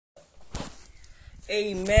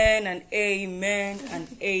Amen and amen and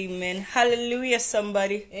amen. Hallelujah,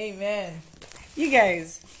 somebody. Amen. You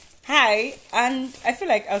guys, hi. And I feel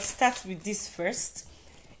like I'll start with this first.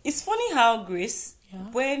 It's funny how, Grace,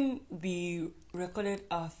 when we recorded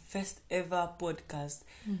our first ever podcast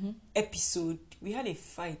episode, we had a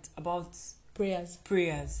fight about Prayers.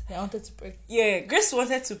 prayers. I wanted to pray. Yeah, Grace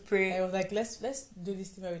wanted to pray. I was like, let's do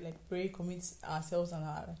this thing where we like pray, commit ourselves and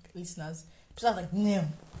our listeners. So I was like, no.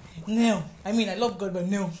 I mean, I love God, but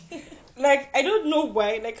no. Like, I don't know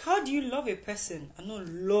why. Like, how do you love a person and not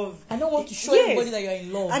love? I don't want to show everybody that you're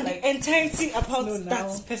in love. And like, the entirety about no,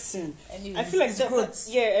 that person. Anyways, I feel like it's growth.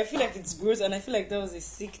 I feel like it's growth, and I feel like that was a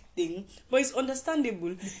sick thing. But it's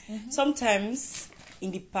understandable. Sometimes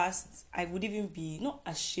in the past, I would even be not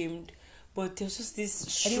ashamed, but there's just this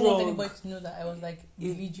strong. I didn't want anybody to know that I was like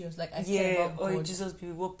religious, like I care about God. Or Jesus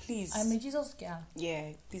people. Well, please. I'm a Jesus girl. Yeah,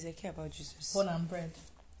 please, I care about Jesus. Born and bred.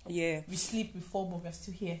 Yeah. We sleep before, but we're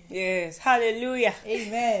still here. Yes. Hallelujah.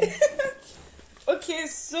 Amen. Okay,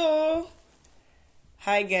 so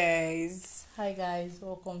hi guys. Hi guys,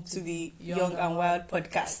 welcome to the Young and Wild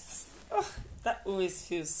podcast. Oh, that always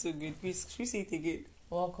feels so good. Should we say it again?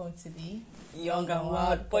 Welcome to the Young and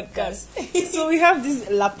Wild podcast. So we have this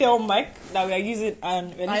lapel mic that we are using,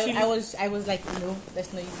 and we're I was like, no,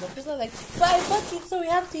 let's not use it. It's not like, but I bought it, so we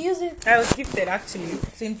have to use it. I was gifted actually.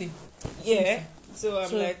 Same thing. Yeah. So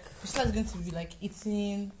I'm like, Priscilla's going to be like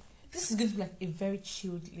eating. This is going to be like a very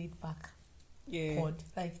chilled, laid back pod.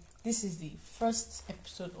 Like, this is the first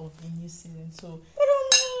episode of the new season. So,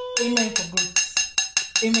 amen for good.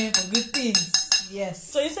 Amen for good things.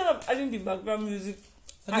 Yes. So instead of adding the background music,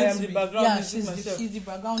 I am the background music myself. She's the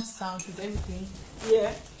background sound with everything.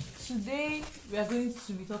 Yeah. Today we are going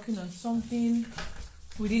to be talking on something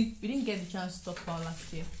we didn't get the chance to talk about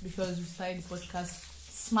last year because we started the podcast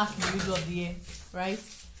smack in the middle of the year, right?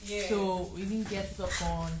 Yeah. So we didn't get to talk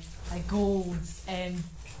on like goals and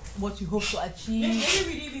what you hope to achieve.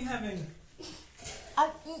 Maybe we didn't have any.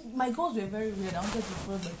 My goals were very weird. I wanted to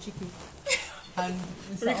follow my chicken. And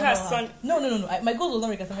Rika's son. No. My goal was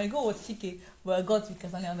not Rika's son. My goal was Chike, but I got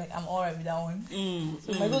Rika's son. I was like, I'm alright with that one.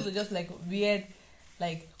 So my goals were just like weird,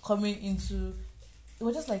 like coming into. It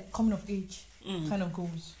was just like coming of age kind of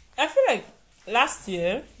goals. I feel like last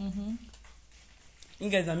year, you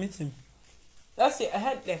guys are meeting. Last year I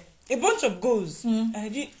had like a bunch of goals. I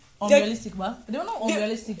did. Unrealistic, but they were not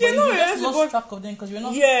unrealistic. They're not you just unrealistic, lost track of them because you're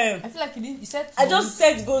not. Yeah. I feel like you didn't. You said. I just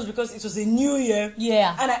set goals because it was a new year.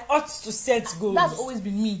 Yeah. And I ought to set goals. That's always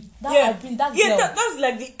been me. I've been that girl. girl. That's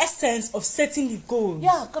like the essence of setting the goals.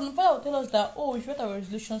 Yeah, because my father would tell us that, we should write our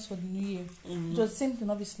resolutions for the new year. It was the same thing,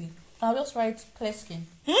 obviously. I'll just write clear skin,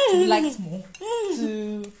 to be liked more,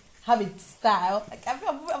 to have a style. Like, I've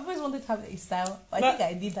always wanted to have a style. But I think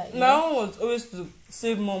I did that. My own was always to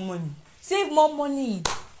save more money. Save more money.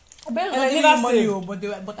 I never money,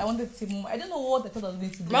 but I wanted to save more. I don't know what I thought I was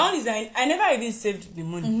going to do. My own is that I never even saved the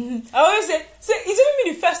money. I always say it's even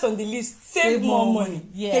me the first on the list. Save more money.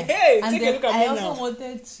 Yeah. Hey, and take then a look at I me also now.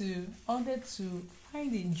 wanted to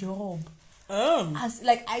find a job. As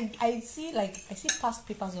like I see past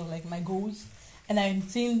papers of like my goals, and I'm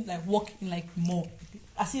seeing like working like more,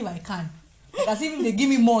 as if I can, like, as if they give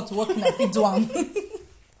me more to work in, I fit one.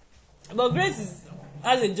 But Grace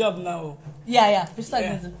has a job now. Yeah. Priscilla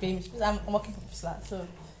is going to pay me. I'm working for Priscilla, so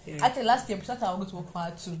actually last year Priscilla I was going to work for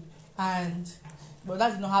her too, but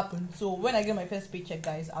that did not happen. So when I get my first paycheck,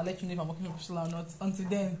 guys, I'll let you know if I'm working for Priscilla or not. Until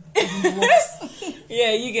then, it works.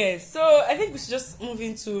 Yeah, you guys. So I think we should just move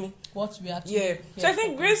into what we are. Yeah. So I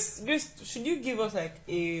think Grace, should you give us like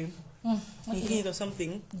a hint or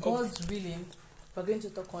something? Goals, really. We're going to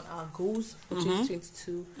talk on our goals for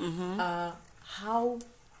 2022. How,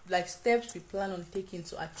 like, steps we plan on taking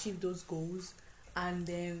to achieve those goals, and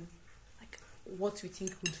then like what we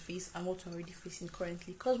think we'd face and what we're already facing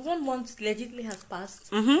currently. Because 1 month legitimately has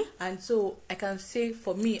passed, and so I can say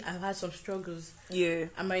for me, I've had some struggles. Yeah.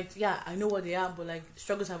 I know what they are, but like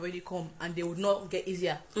struggles have already come, and they would not get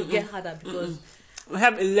easier. They'll get harder because we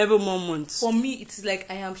have 11 more months. For me, it's like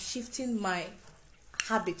I am shifting my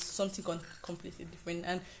habits to something completely different,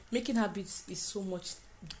 and making habits is so much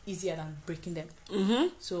easier than breaking them.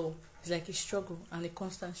 So it's like a struggle and a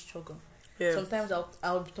constant struggle. Yeah. Sometimes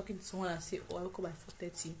I'll be talking to someone and say, I woke up by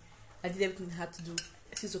 4:30. I did everything I had to do.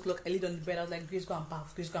 At 6 o'clock, I laid on the bed. I was like, Grace, go and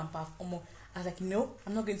bath. Grace, go and bath. I was like, no,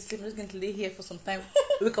 I'm not going to sleep. I'm just going to lay here for some time.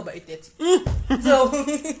 I wake up by 8:30. So,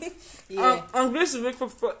 yeah. I'm Grace to wake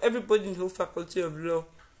up for everybody in the whole faculty of law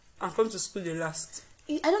and come to school the last.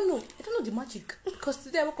 I don't know the magic, because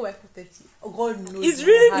today I woke up by 4:30. Oh, God knows. It's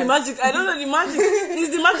really the magic. I don't know the magic. It's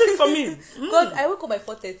the magic for me. God, I woke up by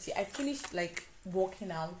 4:30. I finished like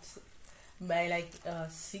working out. by like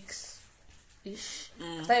 6-ish.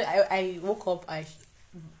 I woke up, I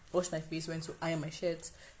washed my face, went to iron my shirt,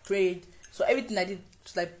 prayed. So everything I did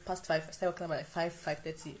was like past 5. I started working about like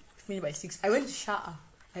 5:30. Finished by 6. I went to shower.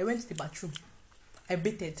 I went to the bathroom. I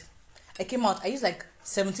bathed. I came out. I used like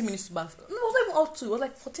 17 minutes to bath. No, it was not even out too. It was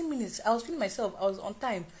like 14 minutes. I was feeling myself. I was on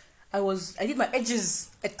time. I did my edges.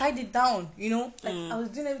 I tied it down. You know, like I was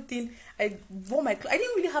doing everything. I wore my clothes. I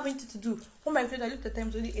didn't really have anything to do. Wore my clothes. I looked at the time.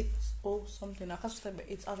 It was only 8 or something. I can't start by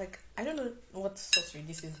 8. I was like, I don't know what sorcery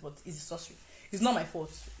this is, but it's sorcery. It's not my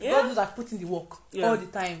fault. Yeah. God knows I've put in the work all the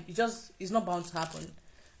time. It's not bound to happen.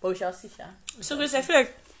 But we shall see, Sha. So, guys, I feel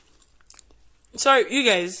like, sorry, you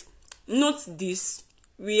guys, note this.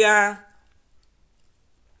 We are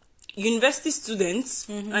university students,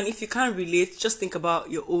 and if you can't relate, just think about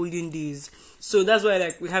your olden days. So that's why,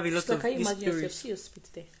 like, we have a lot So of can you these imagine yourself? stories. See your spit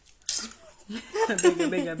there.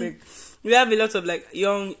 I beg. We have a lot of like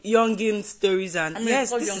youngin stories, and I mean,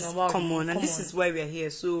 yes, it's this young is about common, and come this on. is why we are here.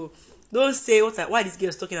 So don't say why this girl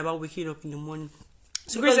is talking about waking up in the morning.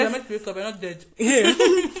 So Because Grace, you're meant to wake up, you're not dead. yeah.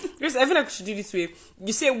 Grace, I feel like we should do this way.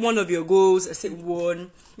 You say one of your goals, I say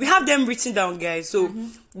one. We have them written down, guys. So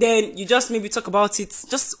then you just maybe talk about it.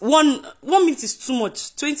 Just 1 minute is too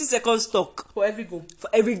much. 20 seconds talk For every goal. for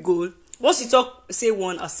every goal. Once you talk, say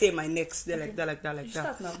one, I'll say my next. Then like that. You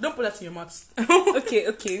start now. Don't put that in your mouth.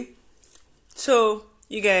 Okay. So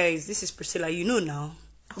you guys, this is Priscilla. You know now.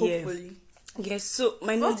 Hopefully. Yeah. Yes. So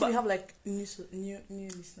my What if number. we have like new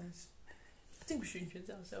listeners? I think we should introduce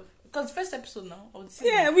ourselves. Because the first episode now of the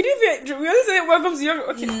season. Yeah, we didn't. We only say welcome to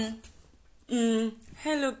your. Okay.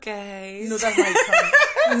 Hello, guys. No, that's not how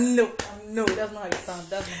it sounds. No, that's not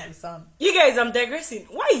how it sounds. You guys, I'm digressing.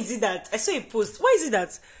 Why is it that I saw a post? Why is it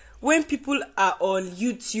that when people are on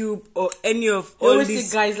YouTube or any of They all always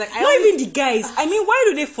these say guys, like, not even the guys. I mean, why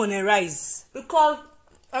do they phonerize? Because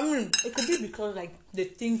it could be because like they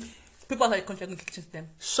think people are like contradicting them.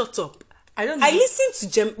 Shut up. I don't know. I listen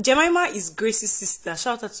to Jemima is Grace's sister.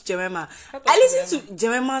 Shout out to Jemima. Shout out I to listened to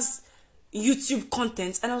Jemima's YouTube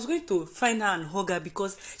content and I was going to find her and hug her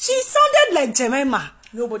because she sounded like Jemima.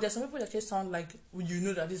 No, but there's some people that just sound like you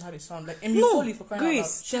know that this is how they sound. Like Emily No, Foley for crying out loud.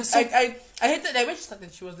 Grace, She- there's some- I hated that when she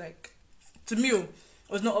started. She was like, to me, it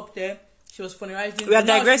was not up there. She was funnerizing. We are Now she's,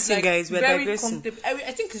 digressing, like, guys. We are very digressing. comfortable.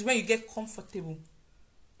 I think it's when you get comfortable.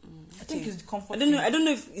 I think it's the comfort. I don't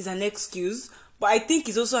know if it's an excuse, but I think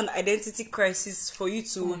it's also an identity crisis for you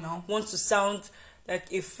to Come on now. want to sound like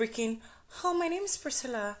a freaking. Oh, my name is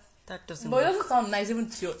Priscilla. That doesn't But it work. doesn't sound nice even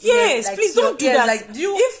to your Yes, like, please to your don't do ears. that. Like, do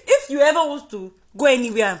you if you ever want to go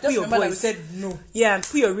anywhere and put just your remember that we voice, said no? yeah, and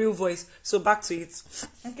put your real voice. So back to it.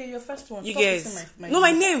 Okay, your first one. You Stop guys, using my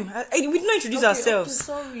my name. We did not introduce Okay, ourselves.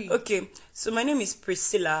 okay, sorry. Okay, so my name is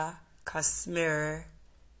Priscilla Casimir.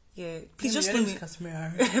 Yeah, please just know me.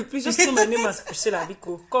 Please just know my name as Priscilla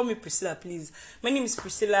Biko. Call me Priscilla, please. My name is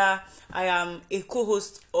Priscilla. I am a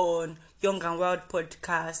co-host on Young and Wild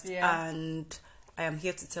podcast, Yeah. and I am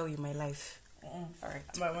here to tell you my life. Alright.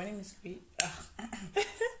 My name is Grace.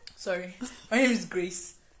 Sorry. My name is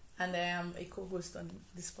Grace, and I am a co-host on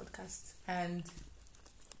this podcast. And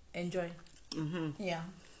enjoy. Yeah.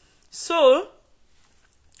 So,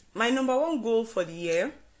 my number one goal for the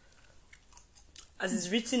year, as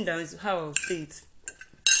it's written down, is how I'll say it.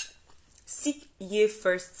 Seek ye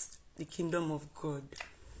first the kingdom of God.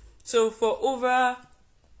 So, for over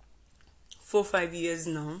 4-5 years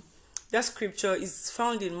now, that scripture is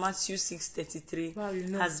found in Matthew 6:33. Wow, you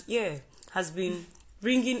know. Has been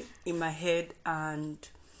ringing in my head, and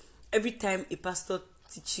every time a pastor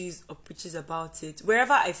teaches or preaches about it,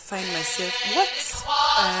 wherever I find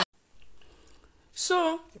myself,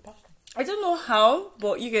 so I don't know how,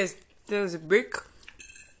 but you guys, there was a break.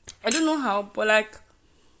 I don't know how, but like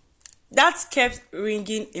that kept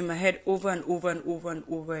ringing in my head over and over and over and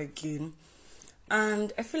over again.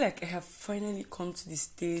 And I feel like I have finally come to the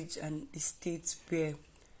stage and the state where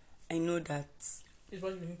I know that, Is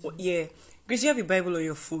what you need to do. yeah. Grace, you have a Bible on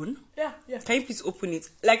your phone. Yeah. Can you please open it?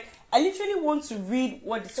 Like, I literally want to read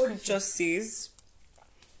what the scripture says.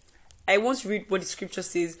 I want to read what the scripture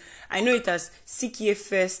says. I know it as seek ye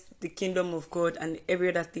first the kingdom of God, and every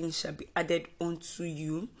other thing shall be added unto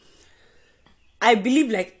you. I believe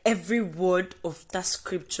like every word of that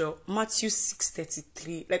scripture, Matthew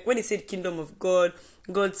 6:33, like when they said kingdom of God,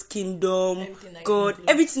 God's kingdom, Everything that God,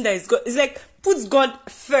 includes. everything that is God, it's like puts God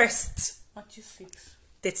first. Matthew 6.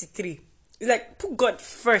 33. It's like put God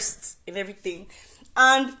first in everything.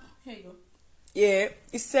 And Here you go. yeah,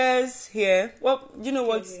 it says here, well, you know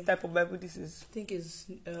what Okay. type of Bible this is? I think it's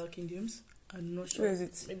King James. I'm not sure. Where is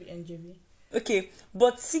it? Maybe NJV. Okay,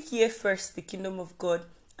 but seek ye first the kingdom of God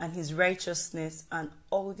and his righteousness, and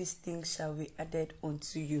all these things shall be added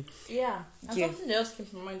unto you. Yeah. And Yeah. something that just came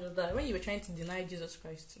to my mind was that when you were trying to deny Jesus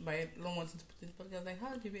Christ by not wanting to put in the podcast, like,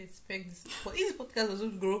 how do we expect this? But if this podcast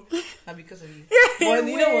doesn't grow, and because of you. But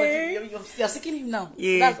you know what? You're seeking him now.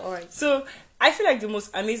 Yeah. So that's alright. So I feel like the most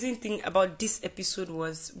amazing thing about this episode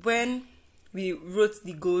was when we wrote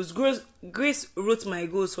the goals. Grace wrote my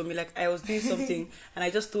goals for me, like I was doing something and I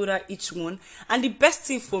just told her each one. And the best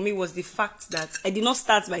thing for me was the fact that I did not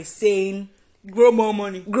start by saying Grow more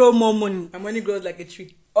money. my money grows like a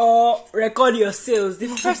tree. or record your sales. The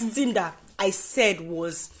first thing that I said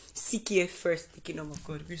was seek ye first the kingdom of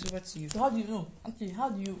God. Grace, over to you. So how do you know? Actually, how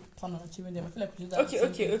do you plan on achieving them? I feel like we do that.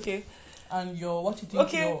 Okay. And what you think?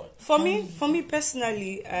 Okay, for me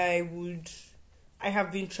personally, I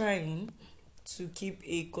have been trying to keep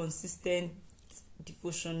a consistent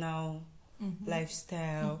devotional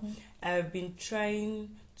lifestyle. I've been trying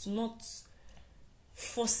to not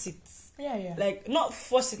force it. Yeah. Like, not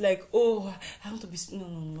force it like, oh, I want to be... No,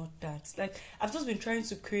 not that. Like, I've just been trying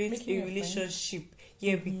to create Making a a relationship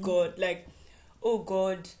with God. Like, oh,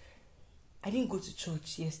 God, I didn't go to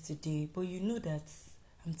church yesterday, but you know that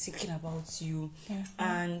I'm thinking about you.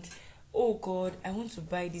 And, oh, God, I want to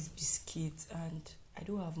buy this biscuit and I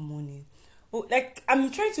don't have money. Oh, like,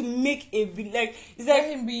 I'm trying to make a... Like, it's Let like...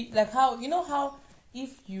 him be like how you know how if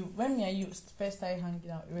you when me and you first started hanging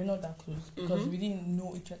out, we were not that close because we didn't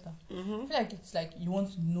know each other. I feel like it's like you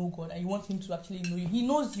want to know God and you want him to actually know you. He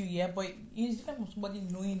knows you, yeah, but it's different from somebody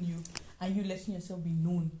knowing you and you letting yourself be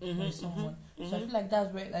known by someone. So I feel like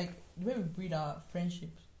that's where like the way we breed our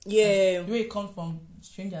friendships. Yeah. Like, the way it comes from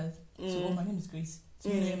strangers. So oh, my name is Grace. So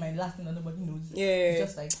you know my last name that nobody knows. Yeah. It's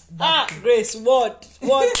just like that thing. Grace, what?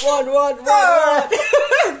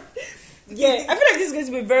 Yeah, I feel like this is going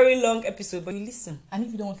to be a very long episode, but you listen. And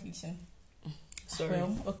if you don't want to listen, Sorry.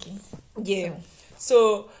 well, okay. Yeah.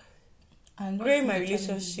 So, And growing my what's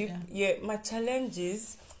the relationship, challenge? my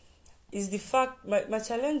challenges is the fact, my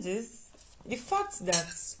challenges, the fact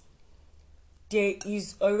that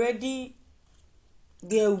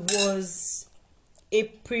there was a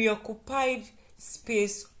preoccupied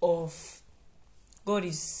space of God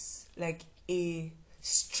is like a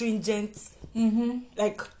stringent,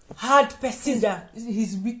 like hard person that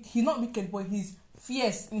He's weak. He's not wicked, but he's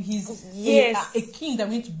fierce and he's Yes. a king that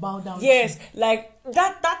we need to bow down yes, to. like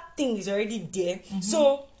that thing is already there.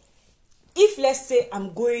 So if let's say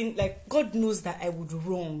I'm going, like, God knows that I would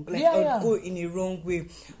wrong, like I would go in a wrong way.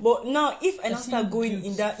 But now if I now start going guilt.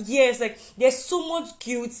 in that, yes, like there's so much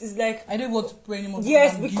guilt. It's like, I don't want to pray anymore.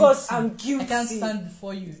 yes, because I'm guilty. I can't stand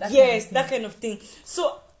before you. That kind of thing.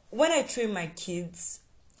 So when I train my kids,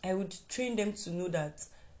 I would train them to know that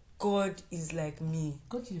God is like me.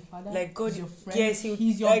 God is your father. Like God, is your friend. yes,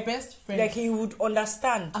 he's your like, best friend. Like he would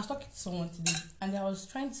understand. I was talking to someone today, and I was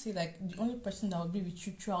trying to say like the only person that will be with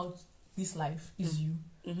you throughout this life is you.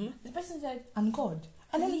 The person said, "I'm God,"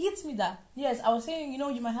 and then it hits me that yes, I was saying,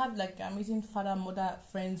 you might have like amazing father, mother,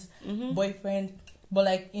 friends, boyfriend, but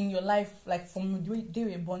like in your life, like from the day you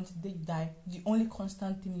were born to the day you die, the only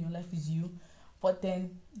constant thing in your life is you. But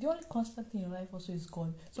then the only constant thing in your life also is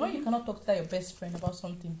God. So when you cannot talk to your best friend about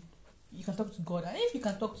something, you can talk to God. And if you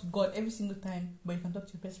can talk to God every single time, but you can talk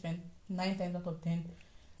to your best friend 9 times out of 10,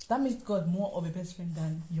 that makes God more of a best friend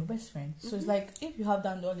than your best friend. So it's like, if you have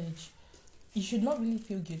that knowledge, you should not really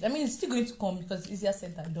feel guilty. I mean, it's still going to come because it's easier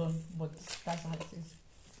said than done, but that's how it is.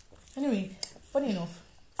 Anyway, funny enough,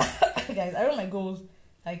 guys, I wrote my goals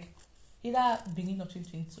like either beginning of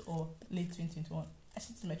 2022 or late 2021. I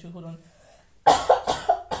said to my child, hold on.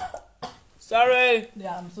 Sorry.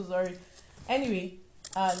 Yeah, I'm so sorry. Anyway,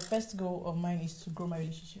 the first goal of mine is to grow my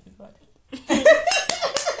relationship with God.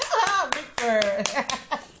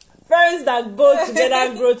 Friends that go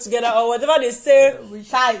together, grow together, or whatever they say. We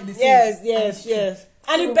shy. Yes.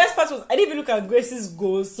 And the best part was I didn't even look at Grace's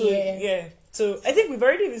goals. So yeah. So I think we've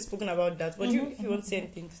already even spoken about that. But if you want to say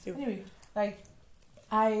anything, still. Anyway, like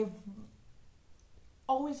I've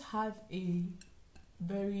always had a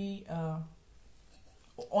very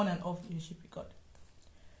on and off relationship with God.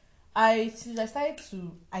 Since I started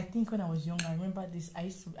to, I think when I was young, I remember this.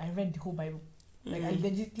 I read the whole Bible. Like I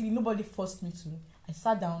legitimately, nobody forced me to. I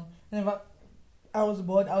sat down. Whenever I was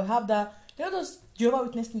bored, I would have that. Those Jehovah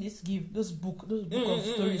Witness things they used to give, those book of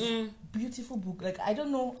stories, beautiful book. Like I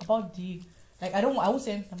don't know about the, like I won't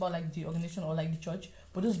say anything about like the organization or like the church,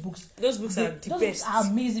 but those books are the best. Books are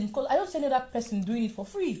amazing because I don't see any other person doing it for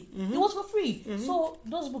free. It was for free. So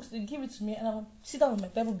those books they give it to me, and I would sit down with my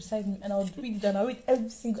Bible beside me, and I would read it, and I read every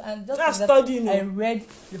single and just like studying. I read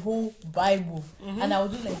the whole Bible, and I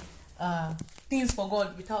would do like things for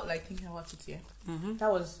God without like thinking about it. Yeah,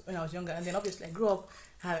 that was when I was younger, and then obviously I grew up,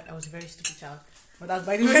 I was a very stupid child. But that's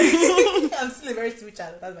by the way. I'm still a very stupid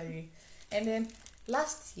child. That's by the way. And then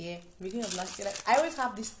last year, beginning of last year, like I always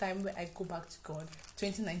have this time where I go back to God.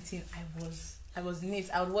 2019, I was in it.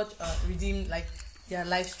 I would watch Redeem, like their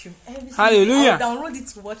live stream every single day. Hallelujah. I would download it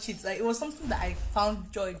to watch it. Like it was something that I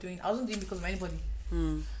found joy doing. I wasn't doing it because of anybody.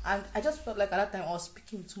 And I just felt like at that time I was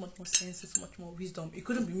speaking with so much more sense, so much more wisdom. It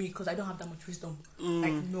couldn't be me because I don't have that much wisdom.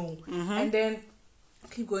 Like no. And then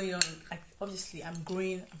keep going on. Like obviously I'm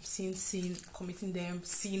growing. I'm seeing sin, committing them,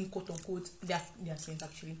 sin, quote unquote. They are sins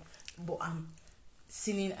actually, but I'm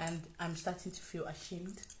sinning and I'm starting to feel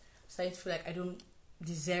ashamed. Starting to feel like I don't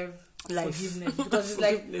deserve forgiveness because it's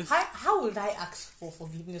like how would I ask for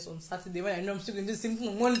forgiveness on Saturday when I know I'm still going to do the same thing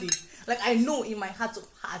on Monday? Like I know in my heart of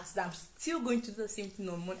hearts that I'm still going to do the same thing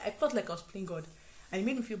on Monday. I felt like I was playing God and it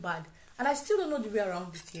made me feel bad. And I still don't know the way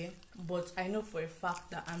around it here, but I know for a fact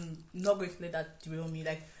that I'm not going to let that derail me.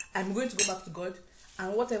 Like I'm going to go back to God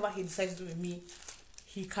and whatever He decides to do with me,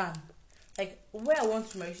 He can. Like where I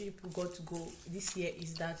want my relationship with God to go this year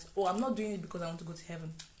is that I'm not doing it because I want to go to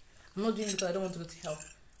heaven. I'm not doing it because I don't want to go to hell.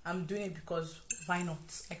 I'm doing it because why not?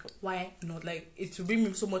 Like why not? Like it will bring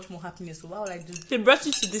me so much more happiness. So why would I do? He brought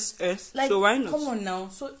you to this earth, Like, so why not? come on now.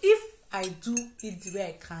 So if I do it the way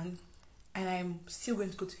I can, and I'm still going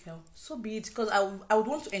to go to hell, so be it. Because I would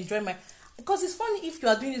want to enjoy my. Because it's funny if you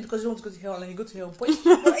are doing it because you want to go to hell and you go to hell. But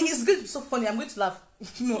it's going to be so funny. I'm going to laugh.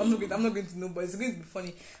 No, I'm not going to know. But it's going to be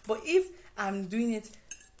funny. But if I'm doing it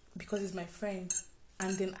because it's my friend,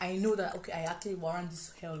 and then I know that okay, I actually warrant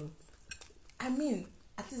this hell. I mean,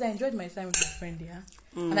 at least I enjoyed my time with my friend,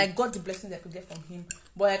 and I got the blessings I could get from him.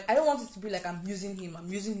 But like, I don't want it to be like I'm using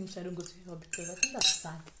him so I don't go to hell because I think that's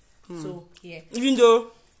sad. So yeah. Even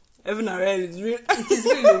though heaven and hell is real. It is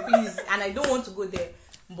real, please, and I don't want to go there,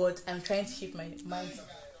 but I'm trying to keep my mind.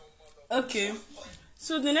 Okay.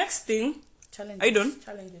 So the next thing. Challenges. Are you done?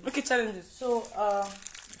 Challenges. Okay, challenges. So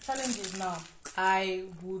challenges now. I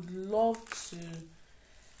would love to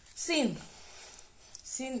sin.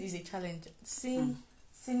 Sin is a challenge. Sinning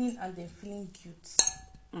and then feeling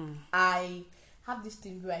guilt. I have this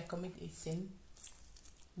thing where I commit a sin.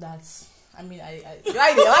 That's, I mean, why do you look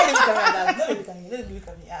at me like that? Don't look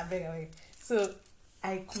at me. I beg. So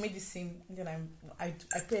I commit this sin and then I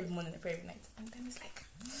pray every morning, I pray every night, and then it's like.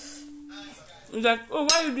 It's like, oh,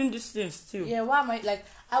 why are you doing this thing still? Yeah, why am I like?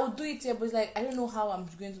 I would do it here, but it's like I don't know how I'm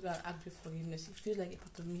going to go and ask for forgiveness. It feels like a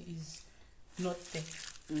part of me is not there.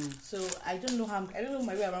 So I don't know I don't know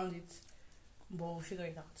my way around it, but we'll figure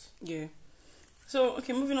it out. Yeah. So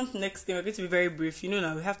okay, moving on to the next thing. We're going to be very brief. You know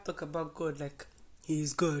now we have to talk about God. Like He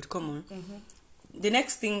is good. Come on. The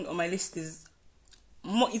next thing on my list is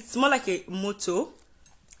it's more like a motto: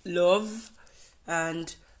 love,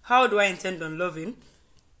 and how do I intend on loving?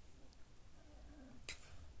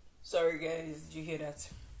 Sorry guys, did you hear that?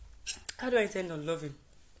 How do I intend on loving?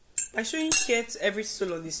 By showing care to every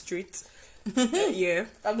soul on the street. Yeah.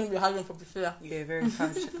 I'm gonna be hard for Priscilla. Yeah, very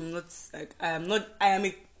harsh. I am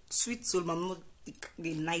a sweet soul, but I'm not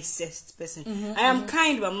the nicest person. I am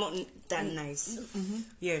kind, but I'm not that nice.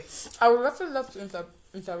 Yeah. I would actually love to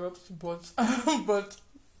interrupt, but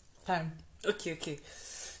time. Okay.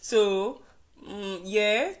 So,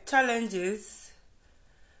 yeah, challenges.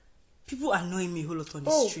 People annoy me a whole lot on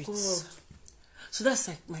the streets. God. So that's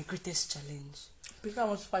like my greatest challenge. People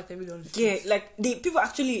want to fight every day on the streets. Yeah, like the people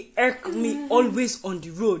actually irk me always on the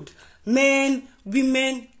road. Men,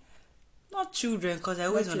 women, not children, because I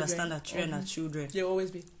always understand that children are children. They'll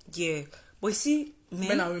always be. Yeah. But you see,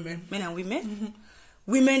 men and women.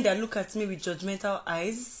 Women that look at me with judgmental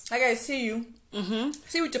eyes. Like I see you.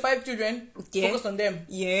 See with your 5 children. Yeah. Focus on them.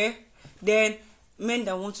 Yeah. Then men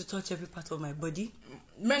that want to touch every part of my body.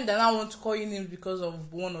 Men that now want to call you names because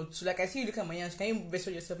of 1 or 2. Like I see you look at my hands. Can you best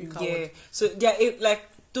yourself? You coward. Yeah. So there are like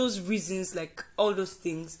those reasons, like all those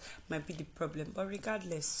things might be the problem. But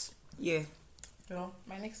regardless, yeah. Well,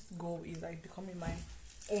 my next goal is like becoming my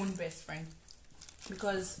own best friend.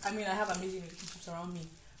 Because I mean I have amazing relationships around me.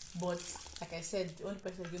 But like I said, the only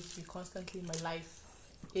person who's going to be constantly in my life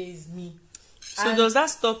is me. So does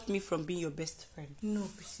that stop me from being your best friend? No,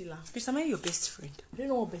 Priscilla. Am I your best friend? I don't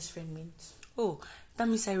know what best friend means. Oh, that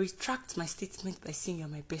means I retract my statement by saying you're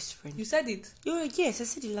my best friend. You said it? Yes, I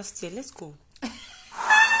said it last year. Let's go.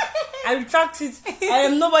 I retract it. I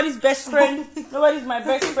am nobody's best friend. Nobody's my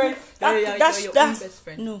best friend. That's your own best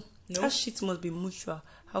friend. No, that shit must be mutual.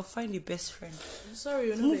 I'll find a best friend. Sorry,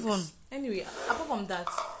 you're Move on. Anyway, apart from that,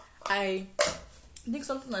 I think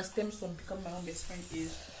something that stems from becoming my own best friend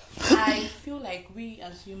is I feel like we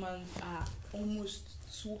as humans are almost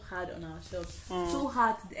too hard on ourselves. Too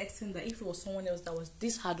hard to the extent that if it was someone else that was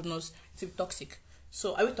this hard on us, it's toxic.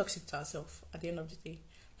 So are we toxic to ourselves at the end of the day?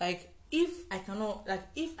 Like if I cannot, like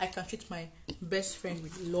if I can treat my best friend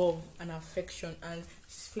with love and affection, and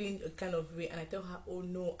she's feeling a kind of way, and I tell her, oh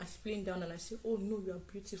no, I'm feeling down, and I say, oh no, you are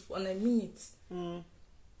beautiful, and I mean it. And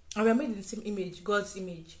we are made in the same image, God's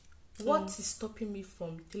image. What is stopping me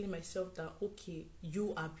from telling myself that, okay,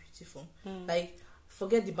 you are beautiful? Like,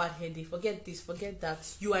 forget the bad hair day, forget this, forget that,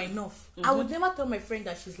 you are enough. I would never tell my friend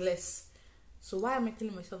that she's less. So why am I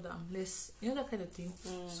telling myself that I'm less? You know, that kind of thing.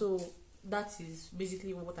 So that is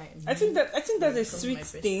basically what I am. I think that's a sweet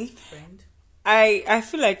thing. Friend. I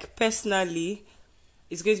feel like personally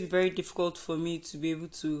it's going to be very difficult for me to be able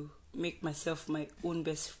to make myself my own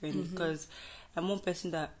best friend, because I'm one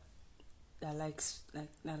person that likes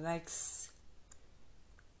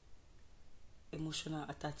emotional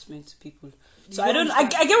attachment to people. So I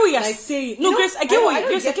get what you're saying. No, Grace, I get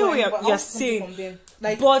what you're saying.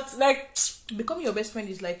 Like, but like becoming your best friend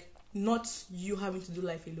is like not you having to do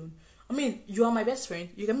life alone. I mean, you are my best friend.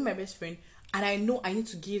 You can be my best friend, and I know I need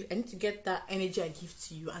to get that energy I give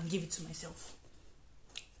to you and give it to myself.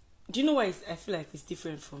 Do you know why I feel like it's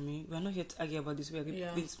different for me? We're not here to argue about this. We are going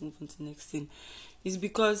to move on to the next thing. It's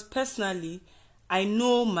because personally, I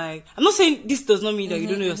know I'm not saying this does not mean that you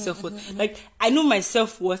don't know your self-worth. Like, I know my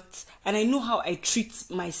self-worth, and I know how I treat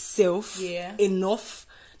myself enough.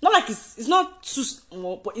 Not like it's not too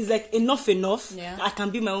small, but it's like enough. Yeah. I can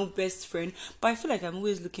be my own best friend. But I feel like I'm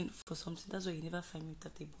always looking for something. That's why you never find me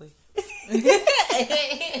without a boy.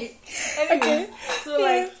 Anyway, so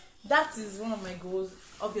like that is one of my goals.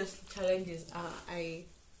 Obviously, challenges are I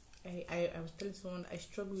was telling someone I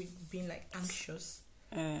struggle with being like anxious,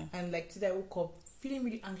 and like today I woke up feeling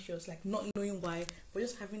really anxious, like not knowing why, but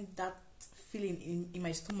just having that feeling in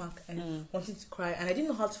my stomach and wanting to cry, and I didn't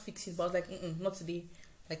know how to fix it, but I was like, not today.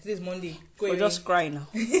 Like today's Monday, Or just cry now.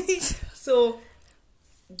 So,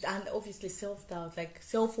 and obviously self-doubt, like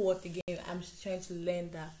self-worth again. I'm just trying to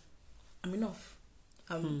learn that I'm enough.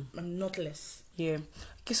 I'm not less. Yeah.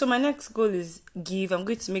 Okay, so my next goal is give. I'm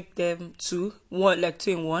going to make them two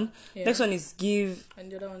in one. Yeah. Next one is give. And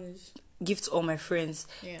the other one is Give to all my friends.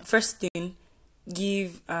 Yeah. First thing,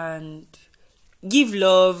 give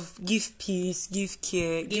love, give peace, give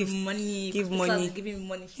care, give money. give money. Giving me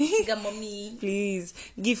money. She got mommy. Please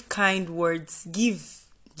give kind words.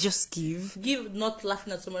 Just give. Give, not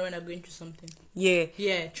laughing at someone when I'm going through something. Yeah.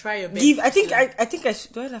 Yeah, try your best. Give. I think I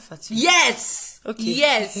should. Do I laugh at you? Yes. Okay.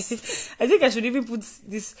 Yes. I think I should even put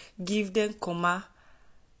this: give them,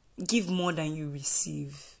 give more than you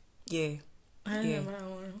receive. Yeah. Yeah.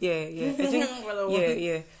 I think.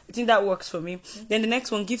 I think that works for me. Then the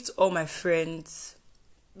next one: give to all my friends.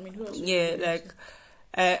 I mean, who else? Yeah, like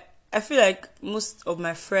I feel like most of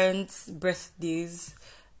my friends' birthdays,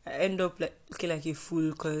 I end up like looking like a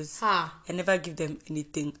fool because I never give them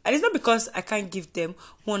anything. And it's not because I can't give them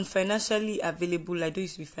one financially available. I don't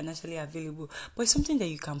used to be financially available, but it's something that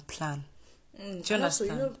you can plan. Do you understand? Also,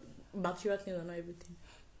 you know, material things are not everything.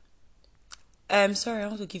 Sorry, I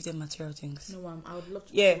want to give them material things. No, I would love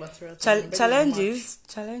to give material things.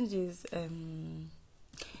 Challenges,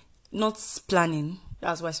 not planning.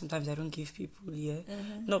 That's why sometimes I don't give people,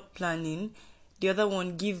 not planning. The other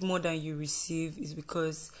one, give more than you receive, is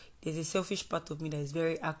because there's a selfish part of me that is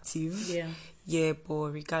very active. Yeah,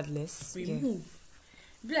 but regardless. Remove.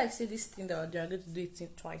 Be like, say this thing that they're going to do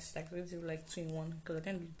it twice, like we're going to do like 2 in 1, because at the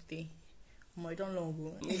end of the day, I don't long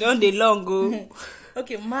go. Don't long go.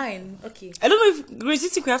 Okay, mine. Okay. I don't know if Grace, you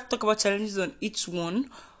think we have to talk about challenges on each one.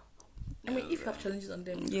 I mean, if you have challenges on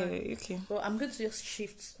them, okay. Well, I'm going to just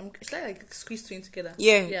shift. It's like squeeze 2 in together.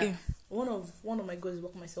 Yeah. One of my goals is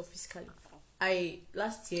work myself physically.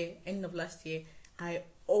 Ending of last year, I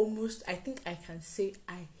think I can say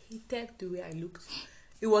I hated the way I looked.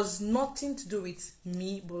 It was nothing to do with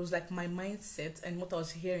me, but it was like my mindset and what I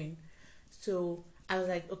was hearing. So I was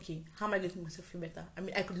like, okay, how am I going to make myself feel better? I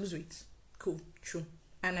mean, I could lose weight. Cool, true.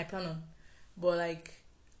 And I plan on. But like,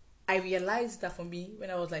 I realized that for me,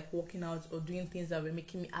 when I was like working out or doing things that were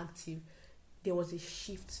making me active, there was a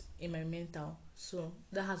shift in my mental. So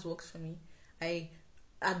that has worked for me.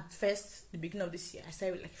 At first, the beginning of this year, I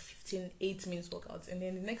started with like 8 minutes workouts. And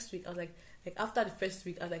then the next week, I was like after the first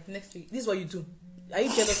week, I was like, next week, this is what you do. Are you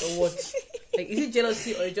jealous or what? Like, is it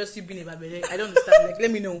jealousy or just you being a baby? I don't understand. Like,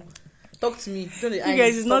 let me know. Talk to me. You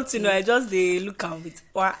guys, it's not to know. I just look at with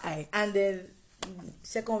one eye. And then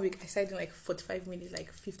second week, I started doing like 45 minutes,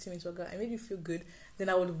 like 15 minutes workout. I made me feel good. Then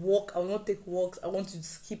I would walk. I would not take walks. I want to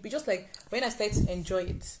skip it. Just like when I started to enjoy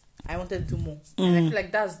it, I wanted to do more. And I feel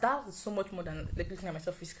like that is so much more than like looking at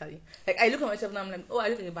myself physically. Like I look at myself now, I'm like, oh, I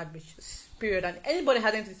look like a bad bitch. Period. And anybody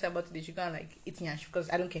has anything to say about it, they should go and like eat nyash because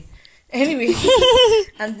I don't care. Anyway,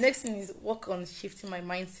 and the next thing is work on shifting my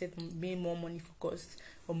mindset and being more money focused.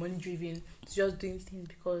 or money driven to just doing things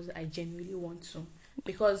because I genuinely want to.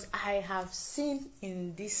 Because I have seen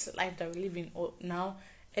in this life that we live in now,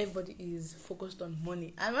 everybody is focused on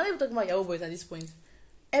money. I'm not even talking about Yahoo boys at this point.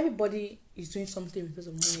 Everybody is doing something because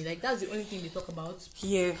of money. Like, that's the only thing they talk about.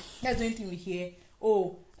 Yeah. That's the only thing we hear.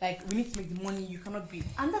 Oh, like, we need to make the money, you cannot be.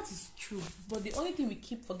 And that is true. But the only thing we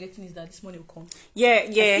keep forgetting is that this money will come. Yeah.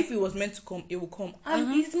 Like, if it was meant to come, it will come.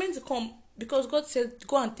 And it's meant to come because God said,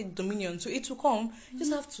 go and take dominion. So it will come. You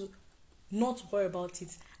just have to not worry about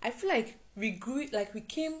it. I feel like we grew, like, we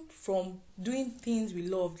came from doing things we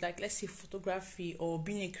loved, like, let's say photography or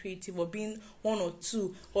being a creative or being one or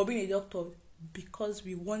two or being a doctor, because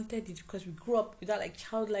we wanted it, because we grew up with that like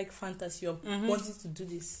childlike fantasy of wanting to do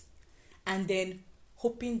this, and then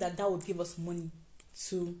hoping that would give us money,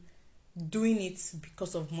 to doing it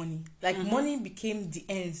because of money. Like, money became the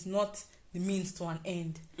end, not the means to an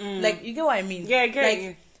end. Like, you get what I mean? Yeah, I get like,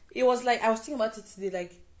 you. It was like, I was thinking about it today,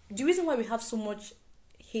 like, the reason why we have so much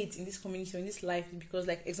hate in this community or in this life is because,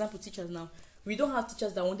 like, example, teachers now, we don't have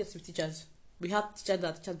teachers that wanted to be teachers. We have teachers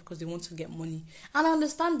that are teachers because they want to get money. And I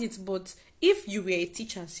understand it, but if you were a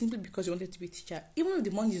teacher simply because you wanted to be a teacher, even if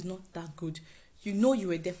the money is not that good, you know you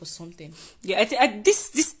were there for something. Yeah, I think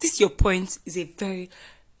this your point is a very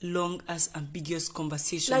long as ambiguous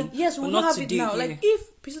conversation. Like, yes, we'll not have today, it now. yeah. Like,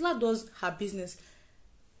 if Priscilla does her business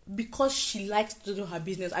because she likes to do her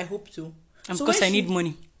business, I hope to. And So because when I need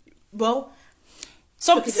money. Well,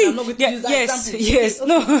 Some okay, see, I'm not going to use that yes, example. yes,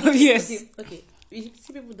 Okay, no, yes. Okay. You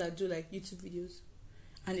see people that do like YouTube videos,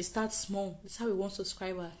 and they start small. That's how we want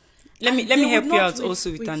subscriber. Let me And they help would you not- out wait,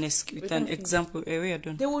 also with wait, an wait, let me finish. example. We are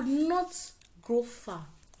done. They would not grow far.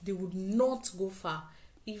 They would not go far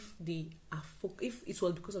if they are if it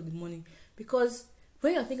was because of the money. Because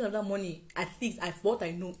when you're thinking of that money, at least what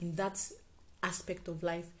I know in that aspect of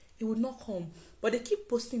life, it would not come. But they keep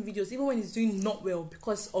posting videos even when it's doing not well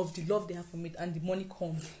because of the love they have from it, and the money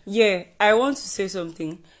comes. Yeah, I want to say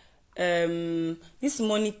something. This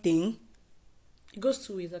money thing, It goes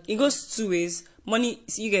two ways. Actually. it goes two ways. Money,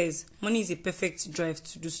 see you guys, money is a perfect drive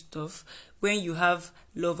to do stuff. When you have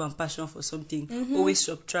love and passion for something, always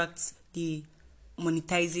subtract the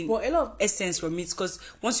monetizing But a lot of, essence from it, because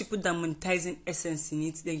once you put that monetizing essence in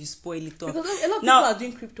it, then you spoil it up. because a lot of Now- people are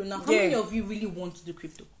doing crypto now. How Yeah. many of you really want to do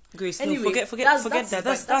crypto? Grace, Anyway, no, forget that.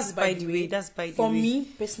 That's by the way. That's by the For way. me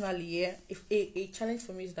personally, yeah, if a challenge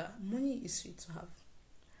for me is that money is sweet to have.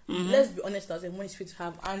 Let's be honest, as money is sweet to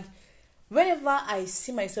have, and whenever I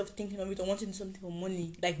see myself thinking of it or wanting something for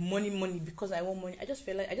money, like money, because I want money, I just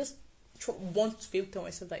feel like I just want to be able to tell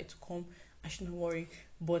myself that it will come. I shouldn't worry,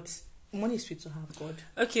 but money is sweet to have. God.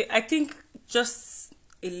 Okay, I think just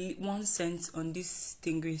 1 cent on this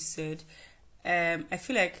thing Grace said. I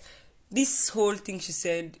feel like this whole thing she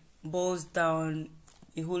said boils down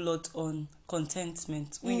a whole lot on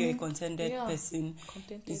contentment. When you're a contented person,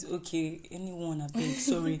 Contented. it's okay. Anyone, I beg,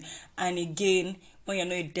 sorry. And again, when you're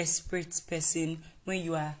not a desperate person, when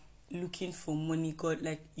you are looking for money, God,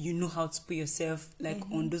 like, you know how to put yourself like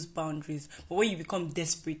on those boundaries. But when you become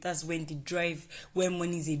desperate, that's when the drive, when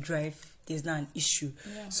money is a drive, there's not an issue.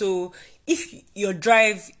 Yeah. So if your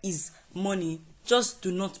drive is money, just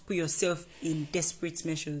do not put yourself in desperate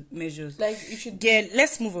measures. Like, you should. Yeah,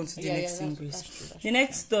 let's move on to the next thing, Grace. The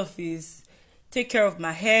next stuff is take care of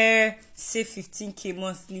my hair, save 15k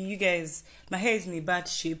monthly. You guys, my hair is in a bad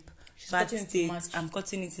shape, bad cutting it in state. March. I'm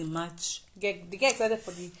cutting it in March. Get excited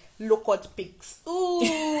for the low cut pics. Ooh.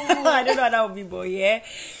 I don't know how that would be, but yeah.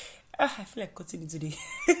 I feel like cutting it today.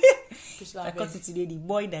 I cut it today. The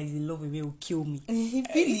boy that is in love with me will kill me.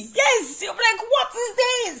 Really? Yes! I'm like, what is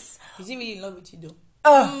this? Is he really in love with you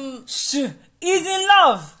though? Sure. He's in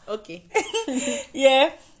love. Okay.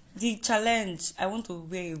 Yeah. The challenge. I want to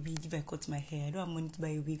wear a wig if I cut my hair. I don't have money to buy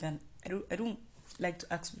a wig, and I don't like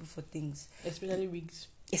to ask people for things. Especially wigs.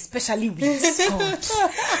 Especially wigs. God.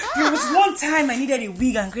 There was one time I needed a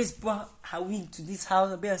wig, and Grace brought her wig to this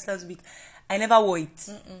house, a Bear's wig. I never wore it.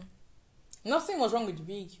 Nothing was wrong with the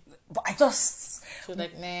wig. But I just... So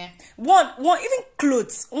like, nah. One, even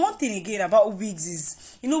clothes. One thing again about wigs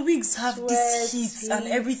is, wigs have this heat and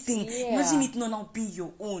everything. Yeah. Imagine it not being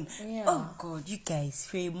your own. Yeah. Oh God, you guys,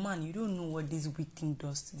 if you're a man, you don't know what this wig thing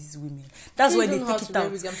does to these women. That's why they take it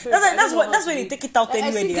out. That's why they take it out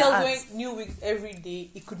anywhere they are. I see girls wearing new wigs every day.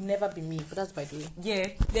 It could never be me, but that's by the way. Yeah,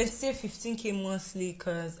 they say 15k monthly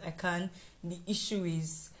because I can. The issue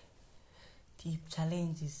is the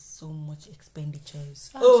challenge is so much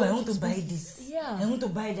expenditures. Oh, I want to buy this. Yeah. I want to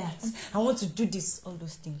buy that. I want to do this. All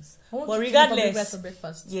those things. I want But to regardless, for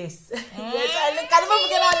breakfast. yes, yes, I can never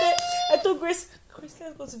forget that day. I told Grace, let's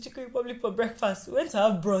go to Chicken Republic for breakfast. We went to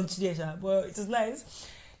have brunch there, but it was nice.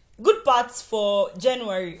 good parts for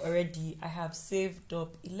January already. I have saved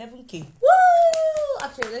up 11K. Woo!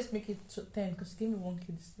 Actually, let's make it to 10 because give me 1K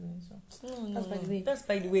this evening. So No, that's by the way. That's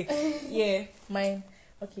by the way. Yeah. Mine.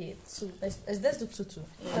 Okay, so let's do two.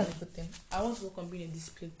 That's a good thing. I want to work on being a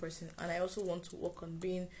disciplined person, and I also want to work on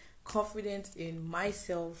being confident in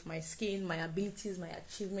myself, my skin, my abilities, my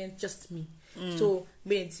achievements, just me. So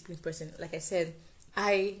being a disciplined person, like I said,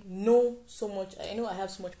 I know so much. I know I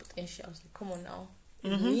have so much potential. I was like, come on now,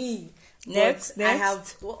 me. Next. I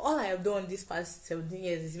have all I have done this past 17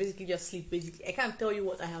 years is basically just sleep. Basically, I can't tell you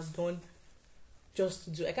what I have done just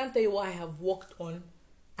to do. I can't tell you what I have worked on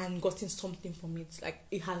and gotten something from it. Like,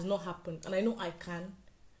 it has not happened, and I know I can,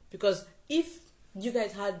 because if you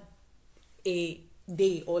guys had a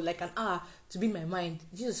day or like an hour to be in my mind,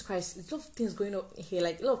 Jesus Christ, there's a lot of things going on here,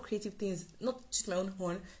 like a lot of creative things, not just my own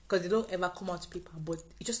horn because they don't ever come out to paper, but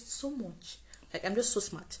it's just so much. Like, I'm just so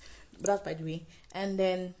smart. But that's by the way. And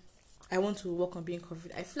then I want to work on being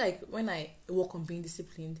confident. I feel like when I work on being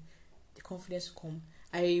disciplined, the confidence will come.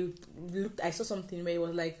 I saw something where it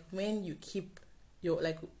was like, when you keep your,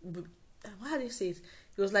 like, how do you say it?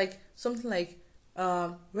 It was like something like,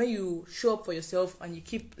 when you show up for yourself and you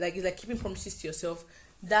keep, like, it's like keeping promises to yourself,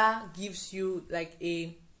 that gives you like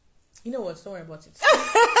a, you know what, don't worry about it.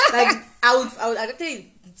 Like, I would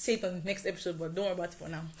actually say it on the next episode, but don't worry about it for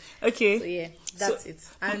now. Okay. So yeah, that's it.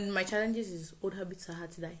 And my challenges is old habits are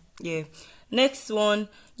hard to die. Yeah. Next one,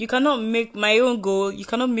 you cannot make my own goal. You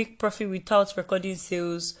cannot make profit without recording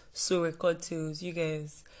sales. So record sales. You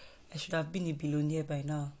guys, I should have been a billionaire by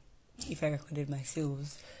now if I recorded my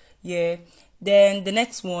sales. Yeah. Then the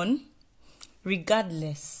next one,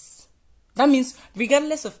 regardless. That means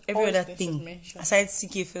regardless of every other thing, aside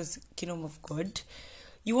seeking first kingdom of God,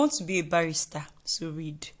 you want to be a barrister. So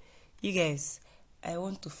read. You guys, I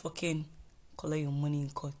want to fucking collect your money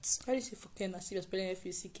in court. How do you say fucking as if you're spelling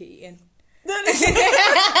F-U-C-K-E-N? Is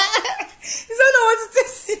that not what it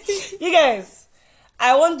is? You guys,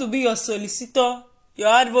 I want to be your solicitor, your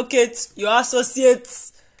advocate, your associate,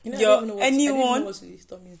 You know, your anyone.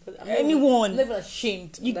 Anyone. I'm never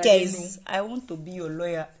ashamed. You guys, I want to be your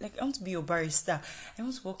lawyer. Like, I want to be your barrister. I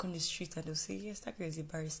want to walk on the street and they'll say, yes, that girl is a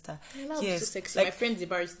barrister. Yes, so sexy. Like, my friend is a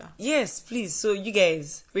barrister. Yes, please. So you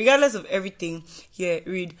guys, regardless of everything,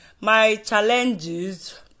 read. My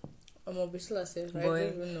challenges. I'm obviously myself. I Boy,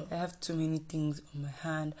 don't even know. I have too many things on my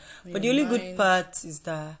hand. But the only good part is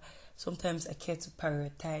that sometimes I care to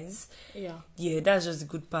prioritize. Yeah, that's just the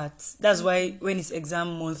good part. That's why when it's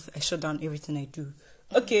exam month, I shut down everything I do.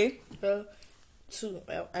 Okay. Well, two,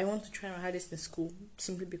 I want to try my hardest in school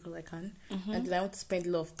simply because I can. And then I want to spend a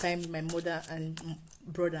lot of time with my mother and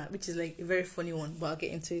brother, which is like a very funny one, but I'll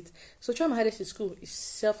get into it. So try my hardest in school is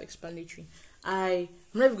self-explanatory. I'm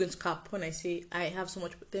never going to cap when I say I have so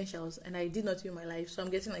much potentials and I did not in my life. So I'm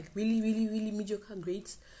getting like really, really, really mediocre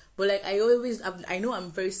grades. But like I know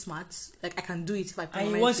I'm very smart. Like I can do it if I put my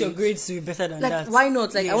mind to it. And you want your grades to be better than that. Like why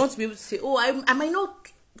not? Like I want to be able to say, oh, I might not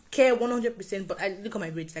care 100%, but I look at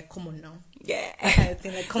my grades. Like come on now. Yeah. That kind of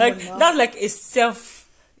thing. Like come like, on now. That's like a self.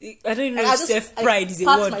 I don't know if self-pride is a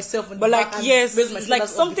word. Myself but like yes, it's like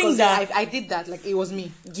something that I did that. Like it was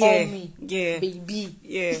me. Yeah. All me. Yeah. Baby.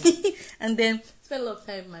 Yeah. And then spend a lot of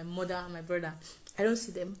time with my mother and my brother. I don't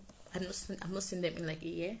see them. I'm not seeing them in like a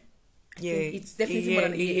year. It's definitely more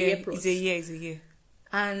than a year. It's a year.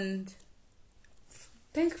 And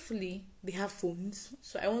thankfully they have phones,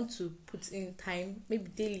 so I want to put in time, maybe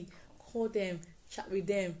daily, call them, chat with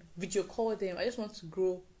them, video call them. I just want to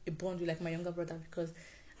grow a bond with like my younger brother, because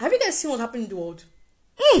have you guys seen what's happening in the world?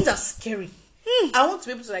 Things are scary. I want to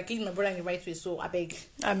be able to like give my brother in the right way, so I beg.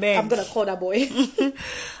 I'm gonna call that boy.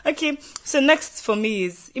 Okay, so next for me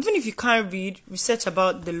is, even if you can't read, research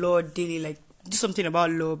about the law daily, like do something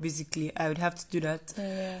about law. Basically, I would have to do that.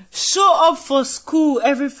 Show up for school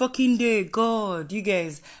every fucking day. God, you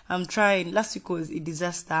guys, I'm trying. Last week was a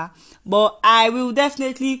disaster, but I will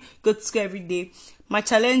definitely go to school every day. My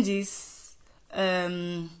challenge is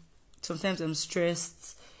sometimes I'm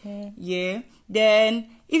stressed. Yeah. Then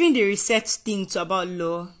even the research thing about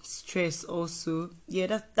law, stress also.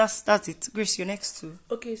 Yeah, that's it. Grace, your next two.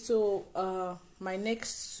 Okay, so my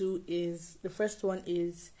next two is, the first one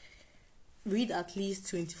is read at least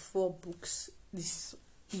 24 books this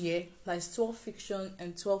year. That's 12 fiction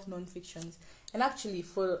and 12 non-fictions. And actually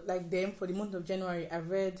for the month of January, I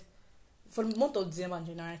read, for the month of December and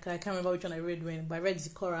January, I can't remember which one I read when, but I read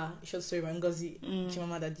Zikora, a short story by Ngozi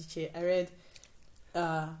Chimamanda Adichie. I read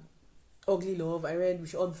Ugly Love. I read We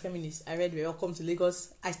Should All Be Feminists. I read Welcome to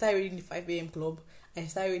Lagos. I started reading the 5 a.m. Club. I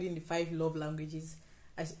started reading the 5 Love Languages.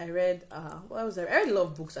 I read what was I read a lot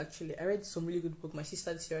of books actually. I read some really good books. My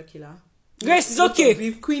Sister the Serial Killer. Grace, it's Lots of okay.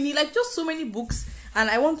 Grief, Queenie, like just so many books. And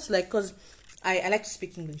I want to like, cause I like to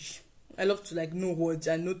speak English. I love to like know words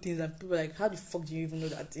and know things, and people are like, how the fuck do you even know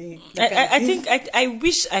that thing? I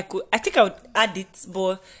wish I could. I think I would add it,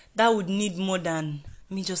 but that would need more than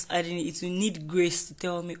me just adding it. It will need Grace to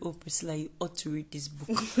tell me, oh, Priscilla, you ought to read this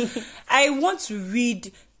book. I want to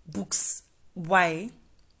read books. Why?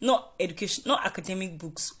 Not education, not academic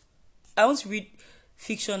books. I want to read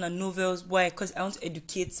fiction and novels. Why? Because I want to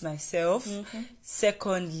educate myself.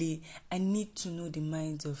 Secondly, I need to know the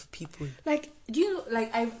minds of people. Like, do you know,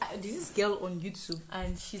 like, there's this girl on YouTube,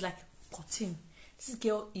 and she's like 14. This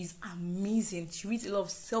girl is amazing. She reads a lot of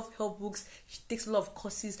self-help books. She takes a lot of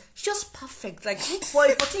courses. She's just perfect. Like, for a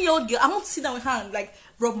 14-year-old girl, I want to sit down with her and like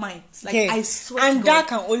rub minds. Like, I swear. And to that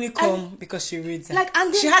God. can only come because she reads. Like,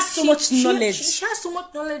 and then she has so much knowledge. She has so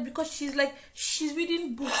much knowledge because she's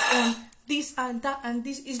reading books on this and that and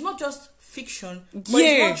this. It's not just fiction, but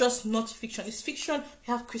it's not just not fiction. It's fiction.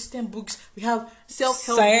 We have Christian books. We have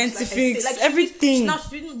self-help scientific books, like everything.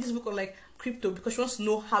 She's reading this book on like crypto because she wants to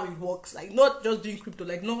know how it works. Like, not just doing crypto,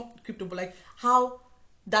 like not crypto, but like how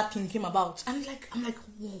that thing came about. And I'm like,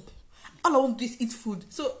 whoa. All I want to do is eat food.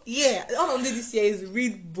 So yeah, all I want to do this year is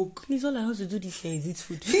read book. Please, all I want to do this year is eat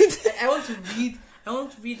food. I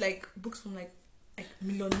want to read like books from like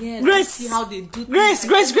millionaires. Grace, see how they do. Grace.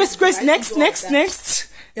 Next.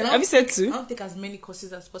 Then Have you said to? I want to take as many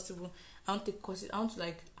courses as possible. I want to take courses. I want to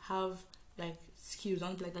like have like skills. I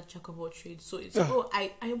want to be like that jack of all trades. So it's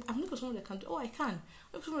I'm looking for someone that can do. Oh, I can. I'm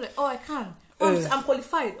looking for someone like, oh, I can. Oh, I'm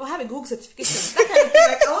qualified. Oh, I have a Google certification. That kind of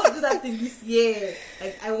thing. Like, I want to do that thing this year.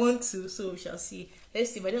 Like, I want to. So we shall see.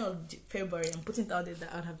 Let's see. By the end of February, I'm putting it out there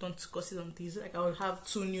that I would have done 2 courses on these. Like, I will have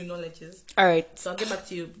 2 new knowledges. All right. So I'll get back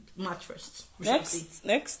to you March 1st.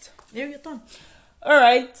 Next. There you're done. All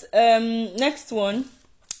right. Next one.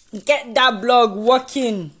 Get that blog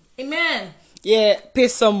working. Amen. Yeah. Pay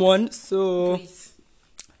someone. So. Please.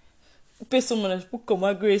 Pay someone. I should call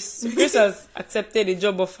my Grace. Grace has accepted a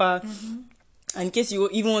job offer. And in case you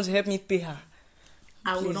even want to help me pay her,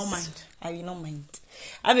 I will not mind. I will not mind.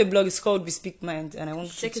 I have a blog. It's called We Speak Mind, and I want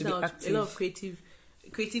check it to it out. be active. A lot of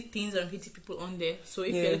creative things and creative people on there. So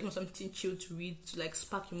if you're looking for something chill to read to like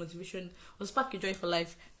spark your motivation or spark your joy for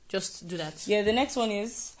life, just do that. Yeah, the next one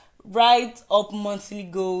is write up monthly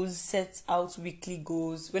goals, set out weekly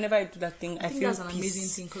goals. Whenever I do that thing, I feel that's an amazing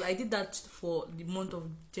thing because I did that for the month of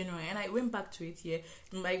January and I went back to it. Yeah,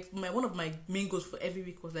 my one of my main goals for every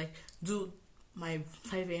week was like do my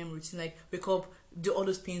 5 a.m. routine, like wake up, do all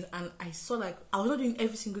those things, and I saw like I was not doing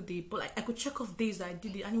every single day, but like I could check off days that I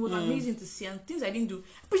did it, and it was amazing to see. And things I didn't do,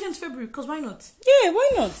 I pushed into February because why not? Yeah, why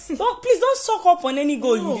not? Please don't suck up on any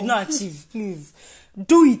goal you did not achieve. Please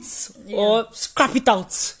do it or scrap it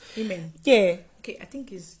out. Amen. Yeah. Okay, I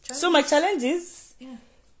think it's so my challenge is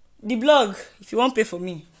the blog. If you want pay for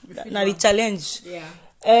me, now the challenge.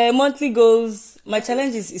 Yeah. Monthly goals. My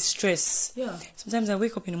challenge is stress. Yeah. Sometimes I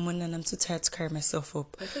wake up in the morning and I'm too tired to carry myself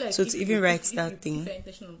up. I feel like so to even write that thing. If you're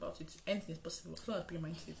intentional about it, anything is possible. As long as you're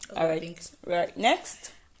mindset. All right. Right.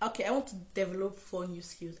 Next. Okay, I want to develop 4 new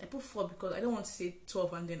skills. I put 4 because I don't want to say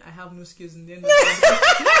 12 and then I have no skills in the end.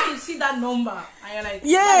 You see that number and you're like,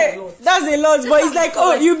 that's a lot. But it's like,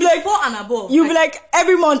 oh, you be like 4 and above. You be like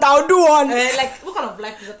every month I'll do one. Like what kind of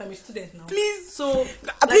life is that? I'm a student now. Please, so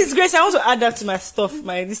please, Grace, I want to add that to my stuff.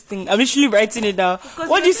 This thing. I'm literally writing it down.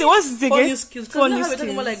 What do you say? What's it again? 4 new skills. Because now we're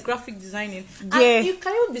talking about like graphic designing. Yeah. And you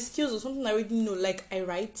can even be skills or something I already know. Like I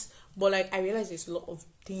write. But like I realize there's a lot of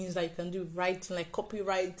things that you can do, writing, like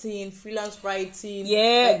copywriting, freelance writing,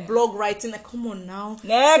 like blog writing. Like come on now.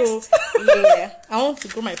 Next. So, I want to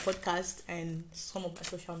grow my podcast and some of my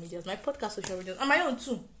social medias. My podcast social medias and my own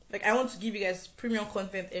too. Like I want to give you guys premium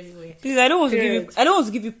content everywhere. Please, I don't want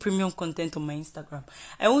to give you premium content on my Instagram.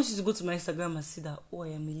 I want you to go to my Instagram and see that I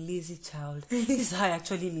am a lazy child. This is how I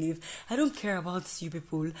actually live. I don't care about you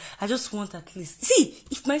people. I just want at least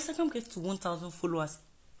if my Instagram gets to 1,000 followers,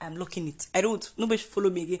 I'm locking it. Nobody should follow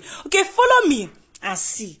me again. Okay, follow me and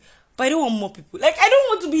see. But I don't want more people. Like, I don't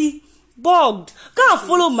want to be bugged. Go and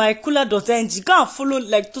follow my cooler.ng. Go and follow,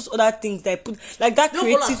 like, those other things that I put. Like, that don't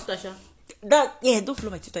creative... don't follow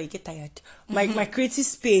my Twitter. You get tired. My creative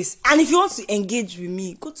space. And if you want to engage with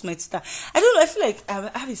me, go to my Twitter. I don't know. I feel like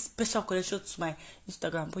I have a special connection to my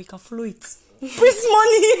Instagram. But you can follow it. Please,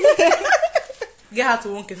 money. Get her to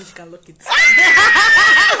 1K so she can lock it.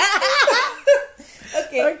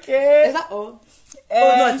 Okay. Is that all?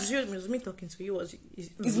 No, it's me talking to you.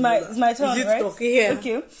 It's my turn, right? Talking?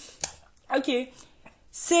 Yeah. Okay.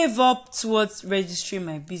 Save up towards registering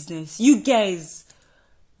my business. You guys,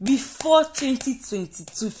 before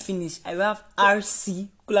 2022 finish, I will have RC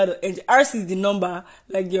Kula.ng. RC is the number,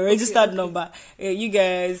 like your registered number. You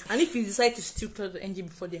guys. And if you decide to steal Kula.ng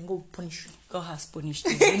before then, go punish you. God has punished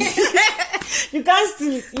you. You can't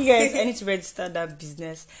steal it. You guys, I need to register that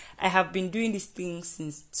business. I have been doing this thing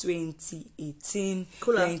since 2018.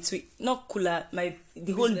 Kula. Not Kula,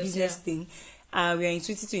 the whole business thing. We are in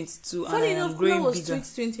 2022. Funny and enough, I'm growing Kula was bigger.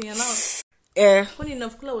 2020 and now. Funny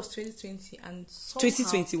enough, Kula was 2020 and somehow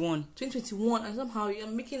 2021. 2021 and somehow you're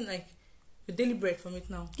making like a daily bread from it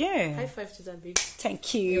now. Yeah. High five to that, babe.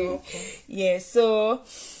 Thank you. You're welcome. Yeah, so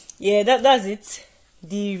that's it.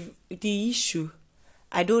 The issue,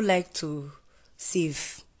 I don't like to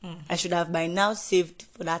save. I should have by now saved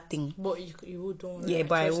for that thing. But you would don't. Yeah,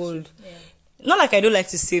 but I would. Yeah. Not like I don't like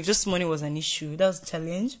to save, just money was an issue. That was a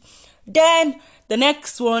challenge. Then the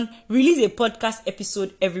next one, release a podcast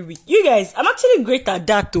episode every week. You guys, I'm actually great at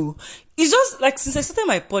that too. It's just like since I started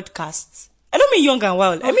my podcast, I don't mean young and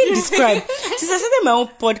wild, I mean describe. Since I started my own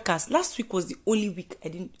podcast, last week was the only week I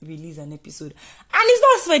didn't release an episode. And it's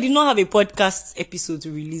not as if I did not have a podcast episode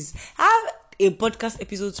to release. I have a podcast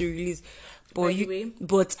episode to release.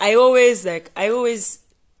 But I always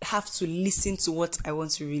have to listen to what I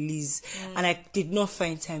want to release. And I did not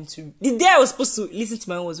find time to. The day I was supposed to listen to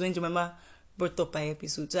my own was when Jemima brought up my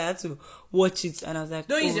episode. So I had to watch it and I was like,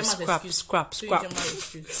 don't use scrap. So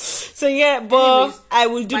yeah, but anyways, I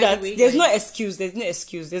will do that. There's no excuse.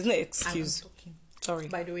 Sorry.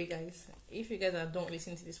 By the way, guys, if you guys don't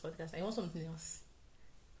listen to this podcast, I want something else.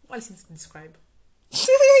 I want to listen to Describe.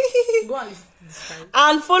 Go and listen to Describe.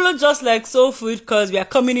 And follow Just Like Soul Food because we are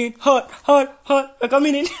coming in hot. We're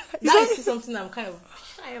coming in. That is something I'm kind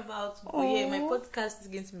of shy about. But yeah, my podcast is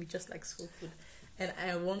going to be Just Like Soul Food. And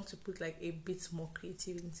I want to put like a bit more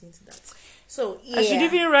creativity into that. So yeah. I should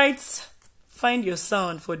even write find your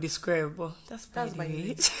sound for Describe. But that's by the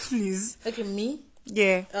way. Please. Okay, me?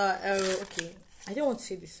 Yeah. Okay. I don't want to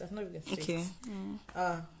say this. I'm not even going to say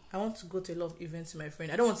it. I want to go to a lot of events with my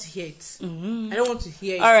friend. I don't want to hear it. I don't want to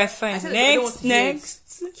hear it. All right, fine.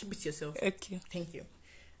 Next. Keep it to yourself. Okay. Thank you.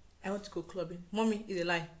 I want to go clubbing. Mommy is a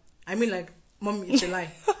lie. I mean, like, mommy is a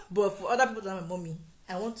lie. But for other people that are my mommy,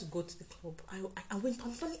 I want to go to the club. I went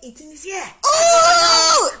on 2018 this year.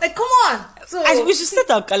 Oh! Like, come on! So we should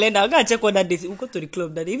set our calendar. I'm going to check what that day is. We'll go to the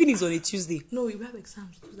club that day. Even if it's on a Tuesday. No, we have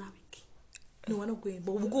exams that week. No, we're not going,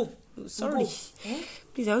 but we'll go. Sorry. We'll go. Eh?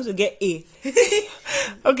 Please, I want to get A.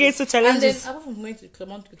 Okay, so challenges. And then, apart from going to the club,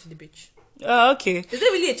 I want to go to the beach. Okay. Is that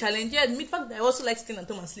really a challenge? Yeah, the fact that I also like staying at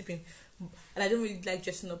home and sleeping. And I don't really like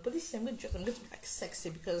dressing up. But this year, I'm going to be like sexy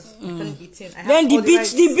because I'm turning 18. Then the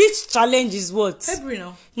beach challenge is what? February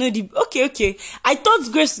now. No, okay. I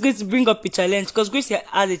thought Grace was going to bring up a challenge because Grace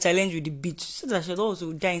has a challenge with the beach. So that she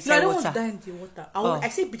also die inside water. No, I don't want to die in the water. I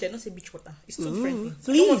say beach, I don't say beach water. It's too friendly. Please.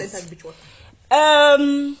 I don't want to enter beach water.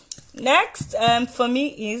 Next, for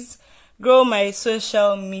me is grow my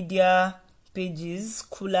social media pages,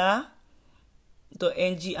 Kula.ng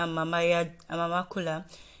and Mama Kula.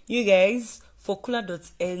 You guys, for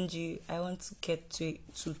Kula.ng, I want to get to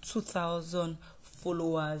 2,000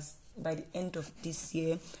 followers by the end of this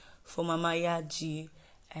year. For Mama Yaji,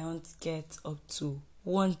 I want to get up to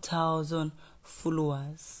 1,000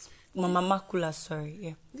 followers. Mama Kula, sorry,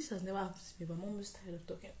 yeah. This has never happened to me, but I'm almost tired of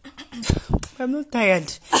talking. I'm not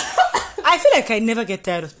tired. I feel like I never get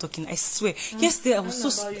tired of talking. I swear. Yesterday I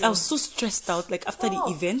was so stressed out, like after the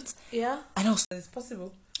event. Yeah. And I was. It's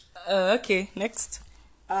possible. Okay. Next.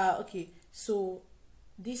 Okay. So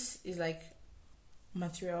this is like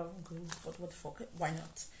material growth. What the fuck? Why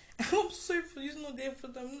not? I'm sorry for using no day for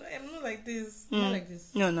them. I'm not like this. I'm not like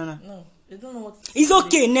this. No. No. I don't know what. It's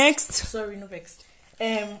okay. Next. Sorry, no vex.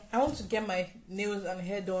 I want to get my nails and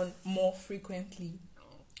hair done more frequently.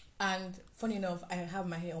 And funny enough, I have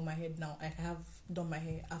my hair on my head now. I have done my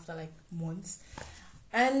hair after like months.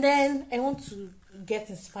 And then I want to get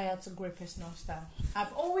inspired to grow a personal style.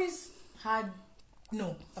 I've not always had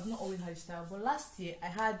a style. But last year, I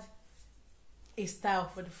had a style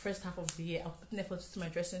for the first half of the year. I put effort to my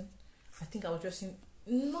dressing. I think I was dressing...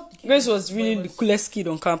 Grace was really the coolest kid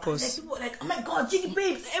on campus. Like, people were like, oh my god, Jiggy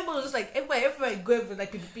babes. Everyone was just like, everywhere I go, everyone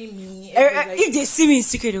like people me. If they see me in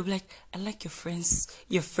secret, they'll be like, I like your friend's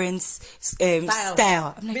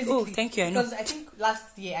style. I'm like, basically, oh, thank you. I know. Because I think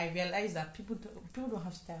last year I realized that people don't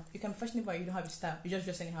have style. You can be fashionable, but you don't have a style. You just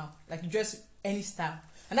dress anyhow. Like you dress any style,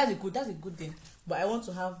 and that's a good thing. But I want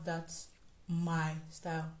to have that my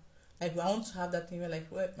style. Like I want to have that thing where like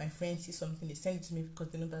when my friends see something, they send it to me because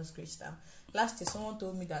they know that's great style. Last year, someone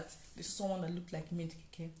told me that this is someone that looked like me in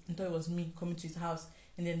Keke and thought it was me coming to his house.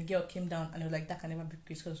 And then the girl came down and they were like, that can never be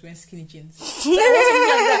Chris because we're wearing skinny jeans. So I want something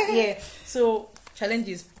like that, yeah. So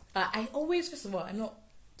challenges. I always, first of all, I'm not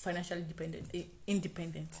financially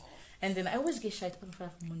independent, and then I always get shy to put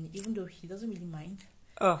for money, even though he doesn't really mind.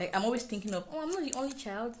 Oh. Like I'm always thinking of, I'm not the only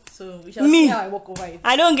child, so we shall see how I walk over it.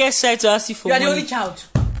 I don't get shy to ask you for money. You are the only child.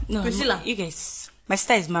 No, Priscilla. you guys. My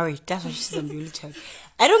sister is married. That's why she's the only child.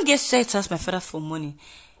 I don't get shy to ask my father for money,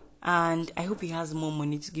 and I hope he has more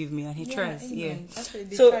money to give me, and he tries. Amen. Yeah. Actually,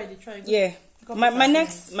 they So try. yeah. My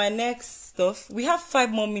next stuff. We have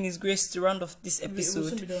 5 more minutes, Grace, to round off this episode. We'll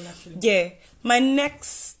soon be done, actually. Yeah. My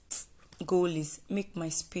next goal is make my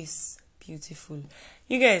space beautiful.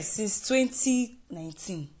 You guys, since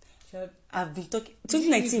 2019, I've been talking.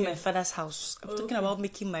 2019, my father's house. I'm talking about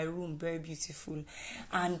making my room very beautiful,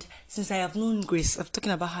 and since I have known Grace, I'm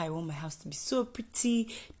talking about how I want my house to be so pretty.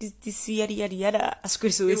 This yada yada yada, as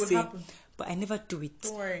Grace always say. Happen. But I never do it.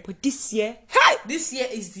 Don't worry. But this year, hi! This year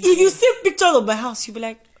is the If you see pictures of my house, you'll be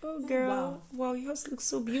like, oh girl, wow, your house looks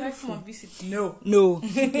so Try beautiful. come and visit. No.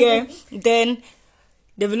 Yeah. Then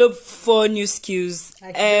develop 4 new skills.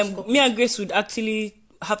 Like Me and Grace would actually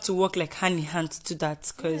have to work like hand in hand to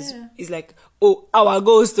that, because Yeah. it's like, oh, our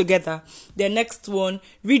goals together. The next one,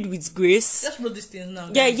 read with Grace. Just wrote these things now.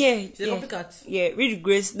 Yeah, guys. yeah, She's a yeah. copycat. Yeah, read with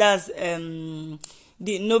Grace. That's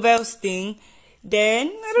the novels thing. Then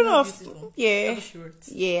I don't know if Beautiful. yeah. That's what she wrote.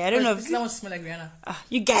 Yeah, I don't know. That one smell like Rihanna.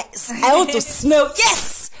 You guys, I want to smell.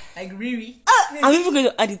 Yes, Like Riri. I'm even going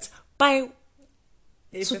to add it. Buy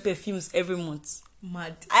Eh, 2 perfumes every month.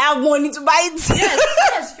 Mad. I have money to buy it.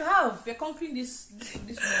 Yes, you have. You're conquering this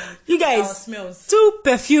You our guys, smells. 2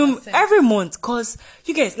 perfume Consent. every month, cause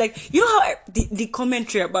you guys, like, you know how the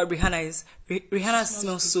commentary about Rihanna is. Rihanna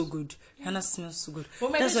smells so good. Rihanna smells so good.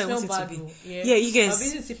 But That's why I want it to bad, be. though. Yeah, you I've guys.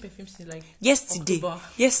 been using perfume since like Yesterday,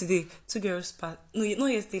 October. 2 girls passed. No,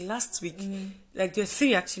 not yesterday. Last week, like there were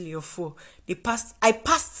 3 actually or 4. They passed. I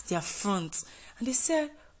passed their front, and they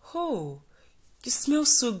said, "Oh, you smell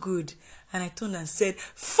so good." And I turned and said,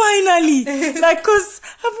 "Finally!" Like, cause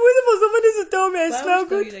I've been waiting for somebody to tell me I But smell always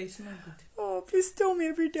tell good. you that you smell good. Oh, please tell me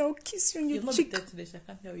every day. I'll kiss you on your You've not cheek. been there today, so I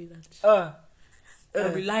can't tell you that.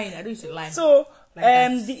 I'll be lying. I don't used to lie. So, Like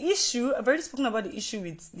that. the issue, I've already spoken about the issue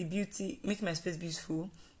with the beauty, making my space beautiful,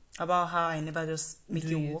 about how I never just make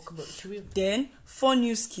it work. But she will. Then, 4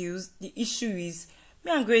 new skills. The issue is,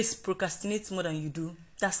 me and Grace procrastinate more than you do.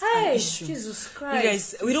 That's an Hey, issue. Jesus Christ. You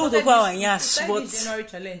guys, we don't talk about our yash, but January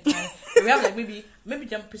challenge. And we have like maybe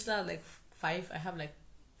Jam Priscilla has like 5. I have like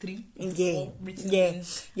 3. Yeah, 4 written yeah,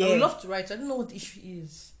 things. yeah. I would love to write. So I don't know what the issue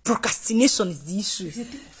is. procrastination is the issue. It's a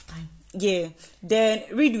thief of time. Yeah. Then,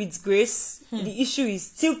 read with Grace. The issue is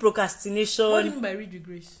still procrastination. What do you mean by read with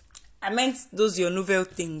grace? I meant those your novel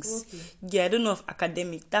things. Okay. Yeah, I don't know if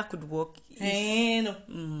academic that could work. No.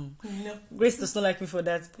 No. Grace does not like me for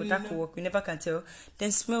that, but that No. could work. We never can tell.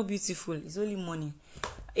 Then smell beautiful. It's only money.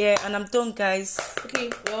 Yeah, and I'm done, guys. Okay,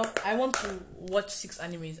 well, I want to watch 6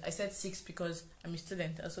 animes. I said 6 because I'm a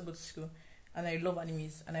student. I also go to school, and I love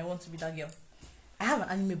animes, and I want to be that girl. I have an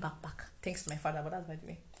anime backpack, thanks to my father, but that's by the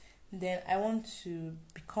way. Then I want to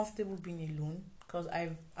be comfortable being alone, because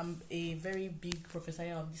I'm a very big professor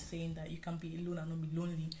of this saying that you can be alone and not be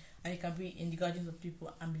lonely, and you can be in the guardians of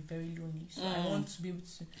people and be very lonely. So I want to be able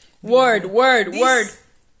to be alone.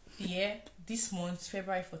 Yeah, this month,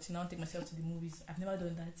 February 14, I'll take myself to the movies. I've never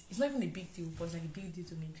done that. It's not even a big deal, but it's like a big deal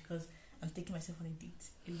to me because I'm taking myself on a date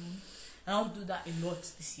alone. And I want to do that a lot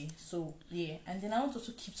this year. So yeah, and then I want to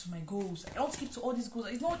also keep to my goals. I want to keep to all these goals.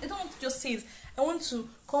 It's not. I don't want to just say it. I want to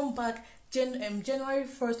come back January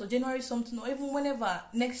 1st or January something, or even whenever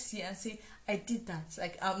next year and say I did that.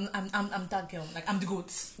 Like I'm that girl. Like I'm the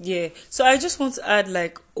goat. Yeah. So I just want to add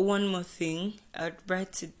like one more thing. I'd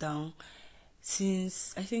write it down.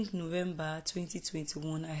 Since I think November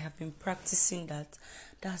 2021, I have been practicing that.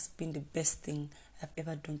 That's been the best thing I've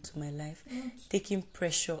ever done to my life. Taking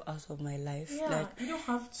pressure out of my life. Yeah, like you don't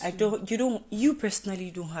have to. You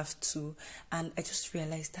personally don't have to. And I just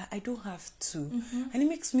realized that I don't have to. And it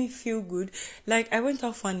makes me feel good. Like I went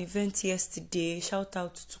out for an event yesterday. Shout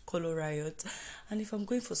out to Color Riot. And if I'm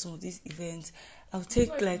going for some of these events, I'll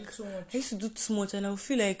take like I used to do too much, and I'll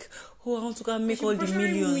feel like, oh, I want to go and make all the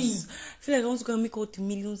millions. I feel like I want to go and make all the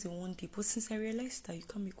millions in one day. But since I realized that you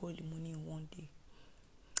can't make all the money in one day,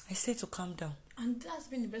 I said to calm down. And that's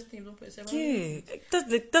been the best thing you've done for yourself. Yeah,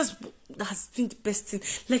 that's been the best thing.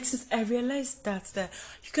 Like since I realized that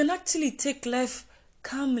you can actually take life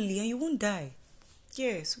calmly and you won't die.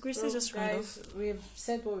 Yeah, so Grace, let's just round off. We've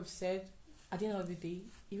said what we've said. At the end of the day,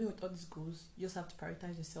 even with all these goals, you just have to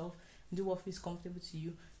prioritize yourself. Do what feels comfortable to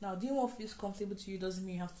you. Now, doing what feels comfortable to you doesn't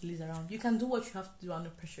mean you have to laze around. You can do what you have to do and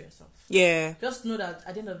not pressure yourself. Yeah. Just know that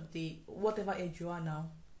at the end of the day, whatever age you are now,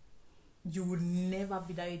 you will never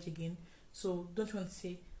be that age again. So don't you want to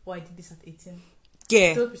say, oh, I did this at 18?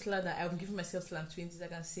 Yeah. Tell Priscilla that I'm giving myself till I'm 20s. I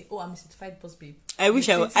can say, oh, I'm a certified boss babe. I wish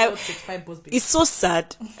I was. Certified boss babe. It's so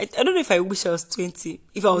sad. I don't know if I wish I was 20.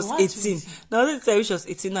 If I was You are 18. 20. No, I wish I was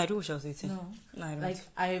 18. No, I don't wish I was 18. No, I don't. like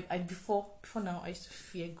I before now I used to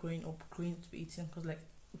fear growing to be 18 because like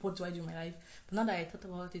what do I do in my life? But now that I thought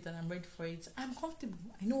about it and I'm ready for it, I'm comfortable.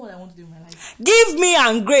 I know what I want to do in my life. Give me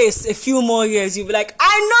and Grace a few more years. You'll be like,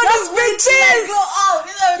 I know these bitches.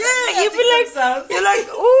 Yeah, you're like,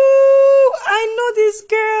 ooh, I know these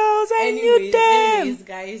girls. I knew them. Anyways,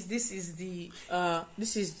 guys, this is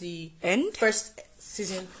the End? first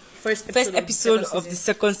episode of the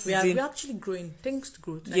second season. We're actually growing thanks to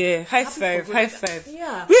growth. Like, Yeah, high five.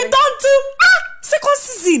 Yeah, We've like, done second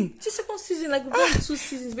season. the second season, like we've done 2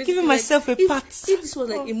 seasons. Basically, Giving myself a pat. If this was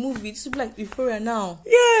like a movie, this would be like Euphoria now.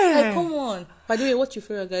 Yeah. Like, come on. By the way, what's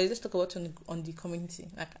Euphoria, guys? Let's talk about it on the community.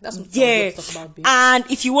 Like, that's what Yeah. we'll talk about. Babe. And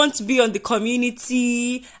if you want to be on the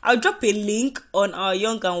community, I'll drop a link on our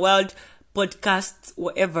Young and Wild podcast,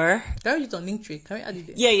 whatever. Can we do it on Linktree? Can we add it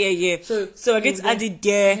there? Yeah. So I get to add it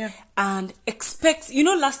there. Yeah. And expect,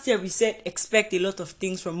 last year we said expect a lot of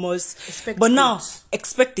things from us. Expect but now, growth.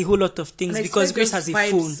 expect a whole lot of things And because expect Grace those has a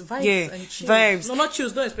vibes, phone. Vibes and chills. Vibes. No, not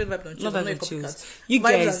chills. Don't expect vibes and chills. Not I'm vibes not a and chills. copycat. You Vibes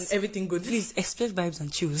guys, and everything good. please expect vibes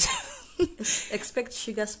and chills. Expect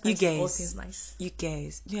sugar, spice, You and all guys, things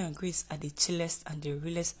nice. you and Grace are the chillest and the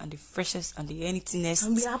realest and the freshest and the anythingest.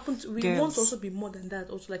 And we girls. want to also be more than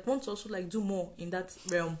that. Also, like want to also like do more in that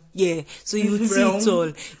realm. Yeah, so you would see Realm. it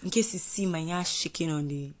all. In case you see my ass shaking on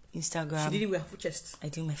the Instagram. She did it with her full chest. I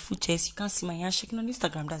do my full chest. You can't see my ass shaking on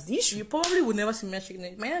Instagram. That's the issue. You probably would never see me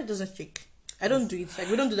shaking. My hand doesn't shake. I don't do it. Like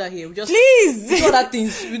we don't do that here. We just Please. we do other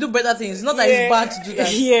things. We do better things. Not that it's bad to do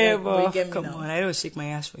that. Yeah, like, but you get me come now. on, I don't shake my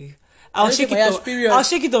ass for you. don't shake my ass, period. I'll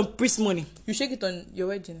shake it on Priest money. You shake it on your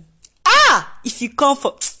wedding. If you come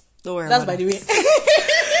for, don't worry. That's about by the way.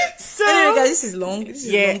 So Anyway, guys, this is long. This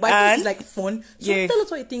is long, but I think it's like fun. So Yeah. tell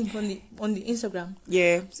us what you think on the Instagram.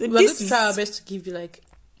 yeah, so We're going this to is try our best to give you like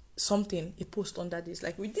something, a post under this.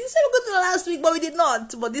 Like we did say we're going to do last week, but we did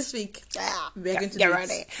not. But this week, we're going to get do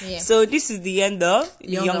ready. it. Yeah. So this is the end of the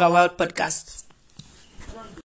Young Young and and Wild Wild podcast.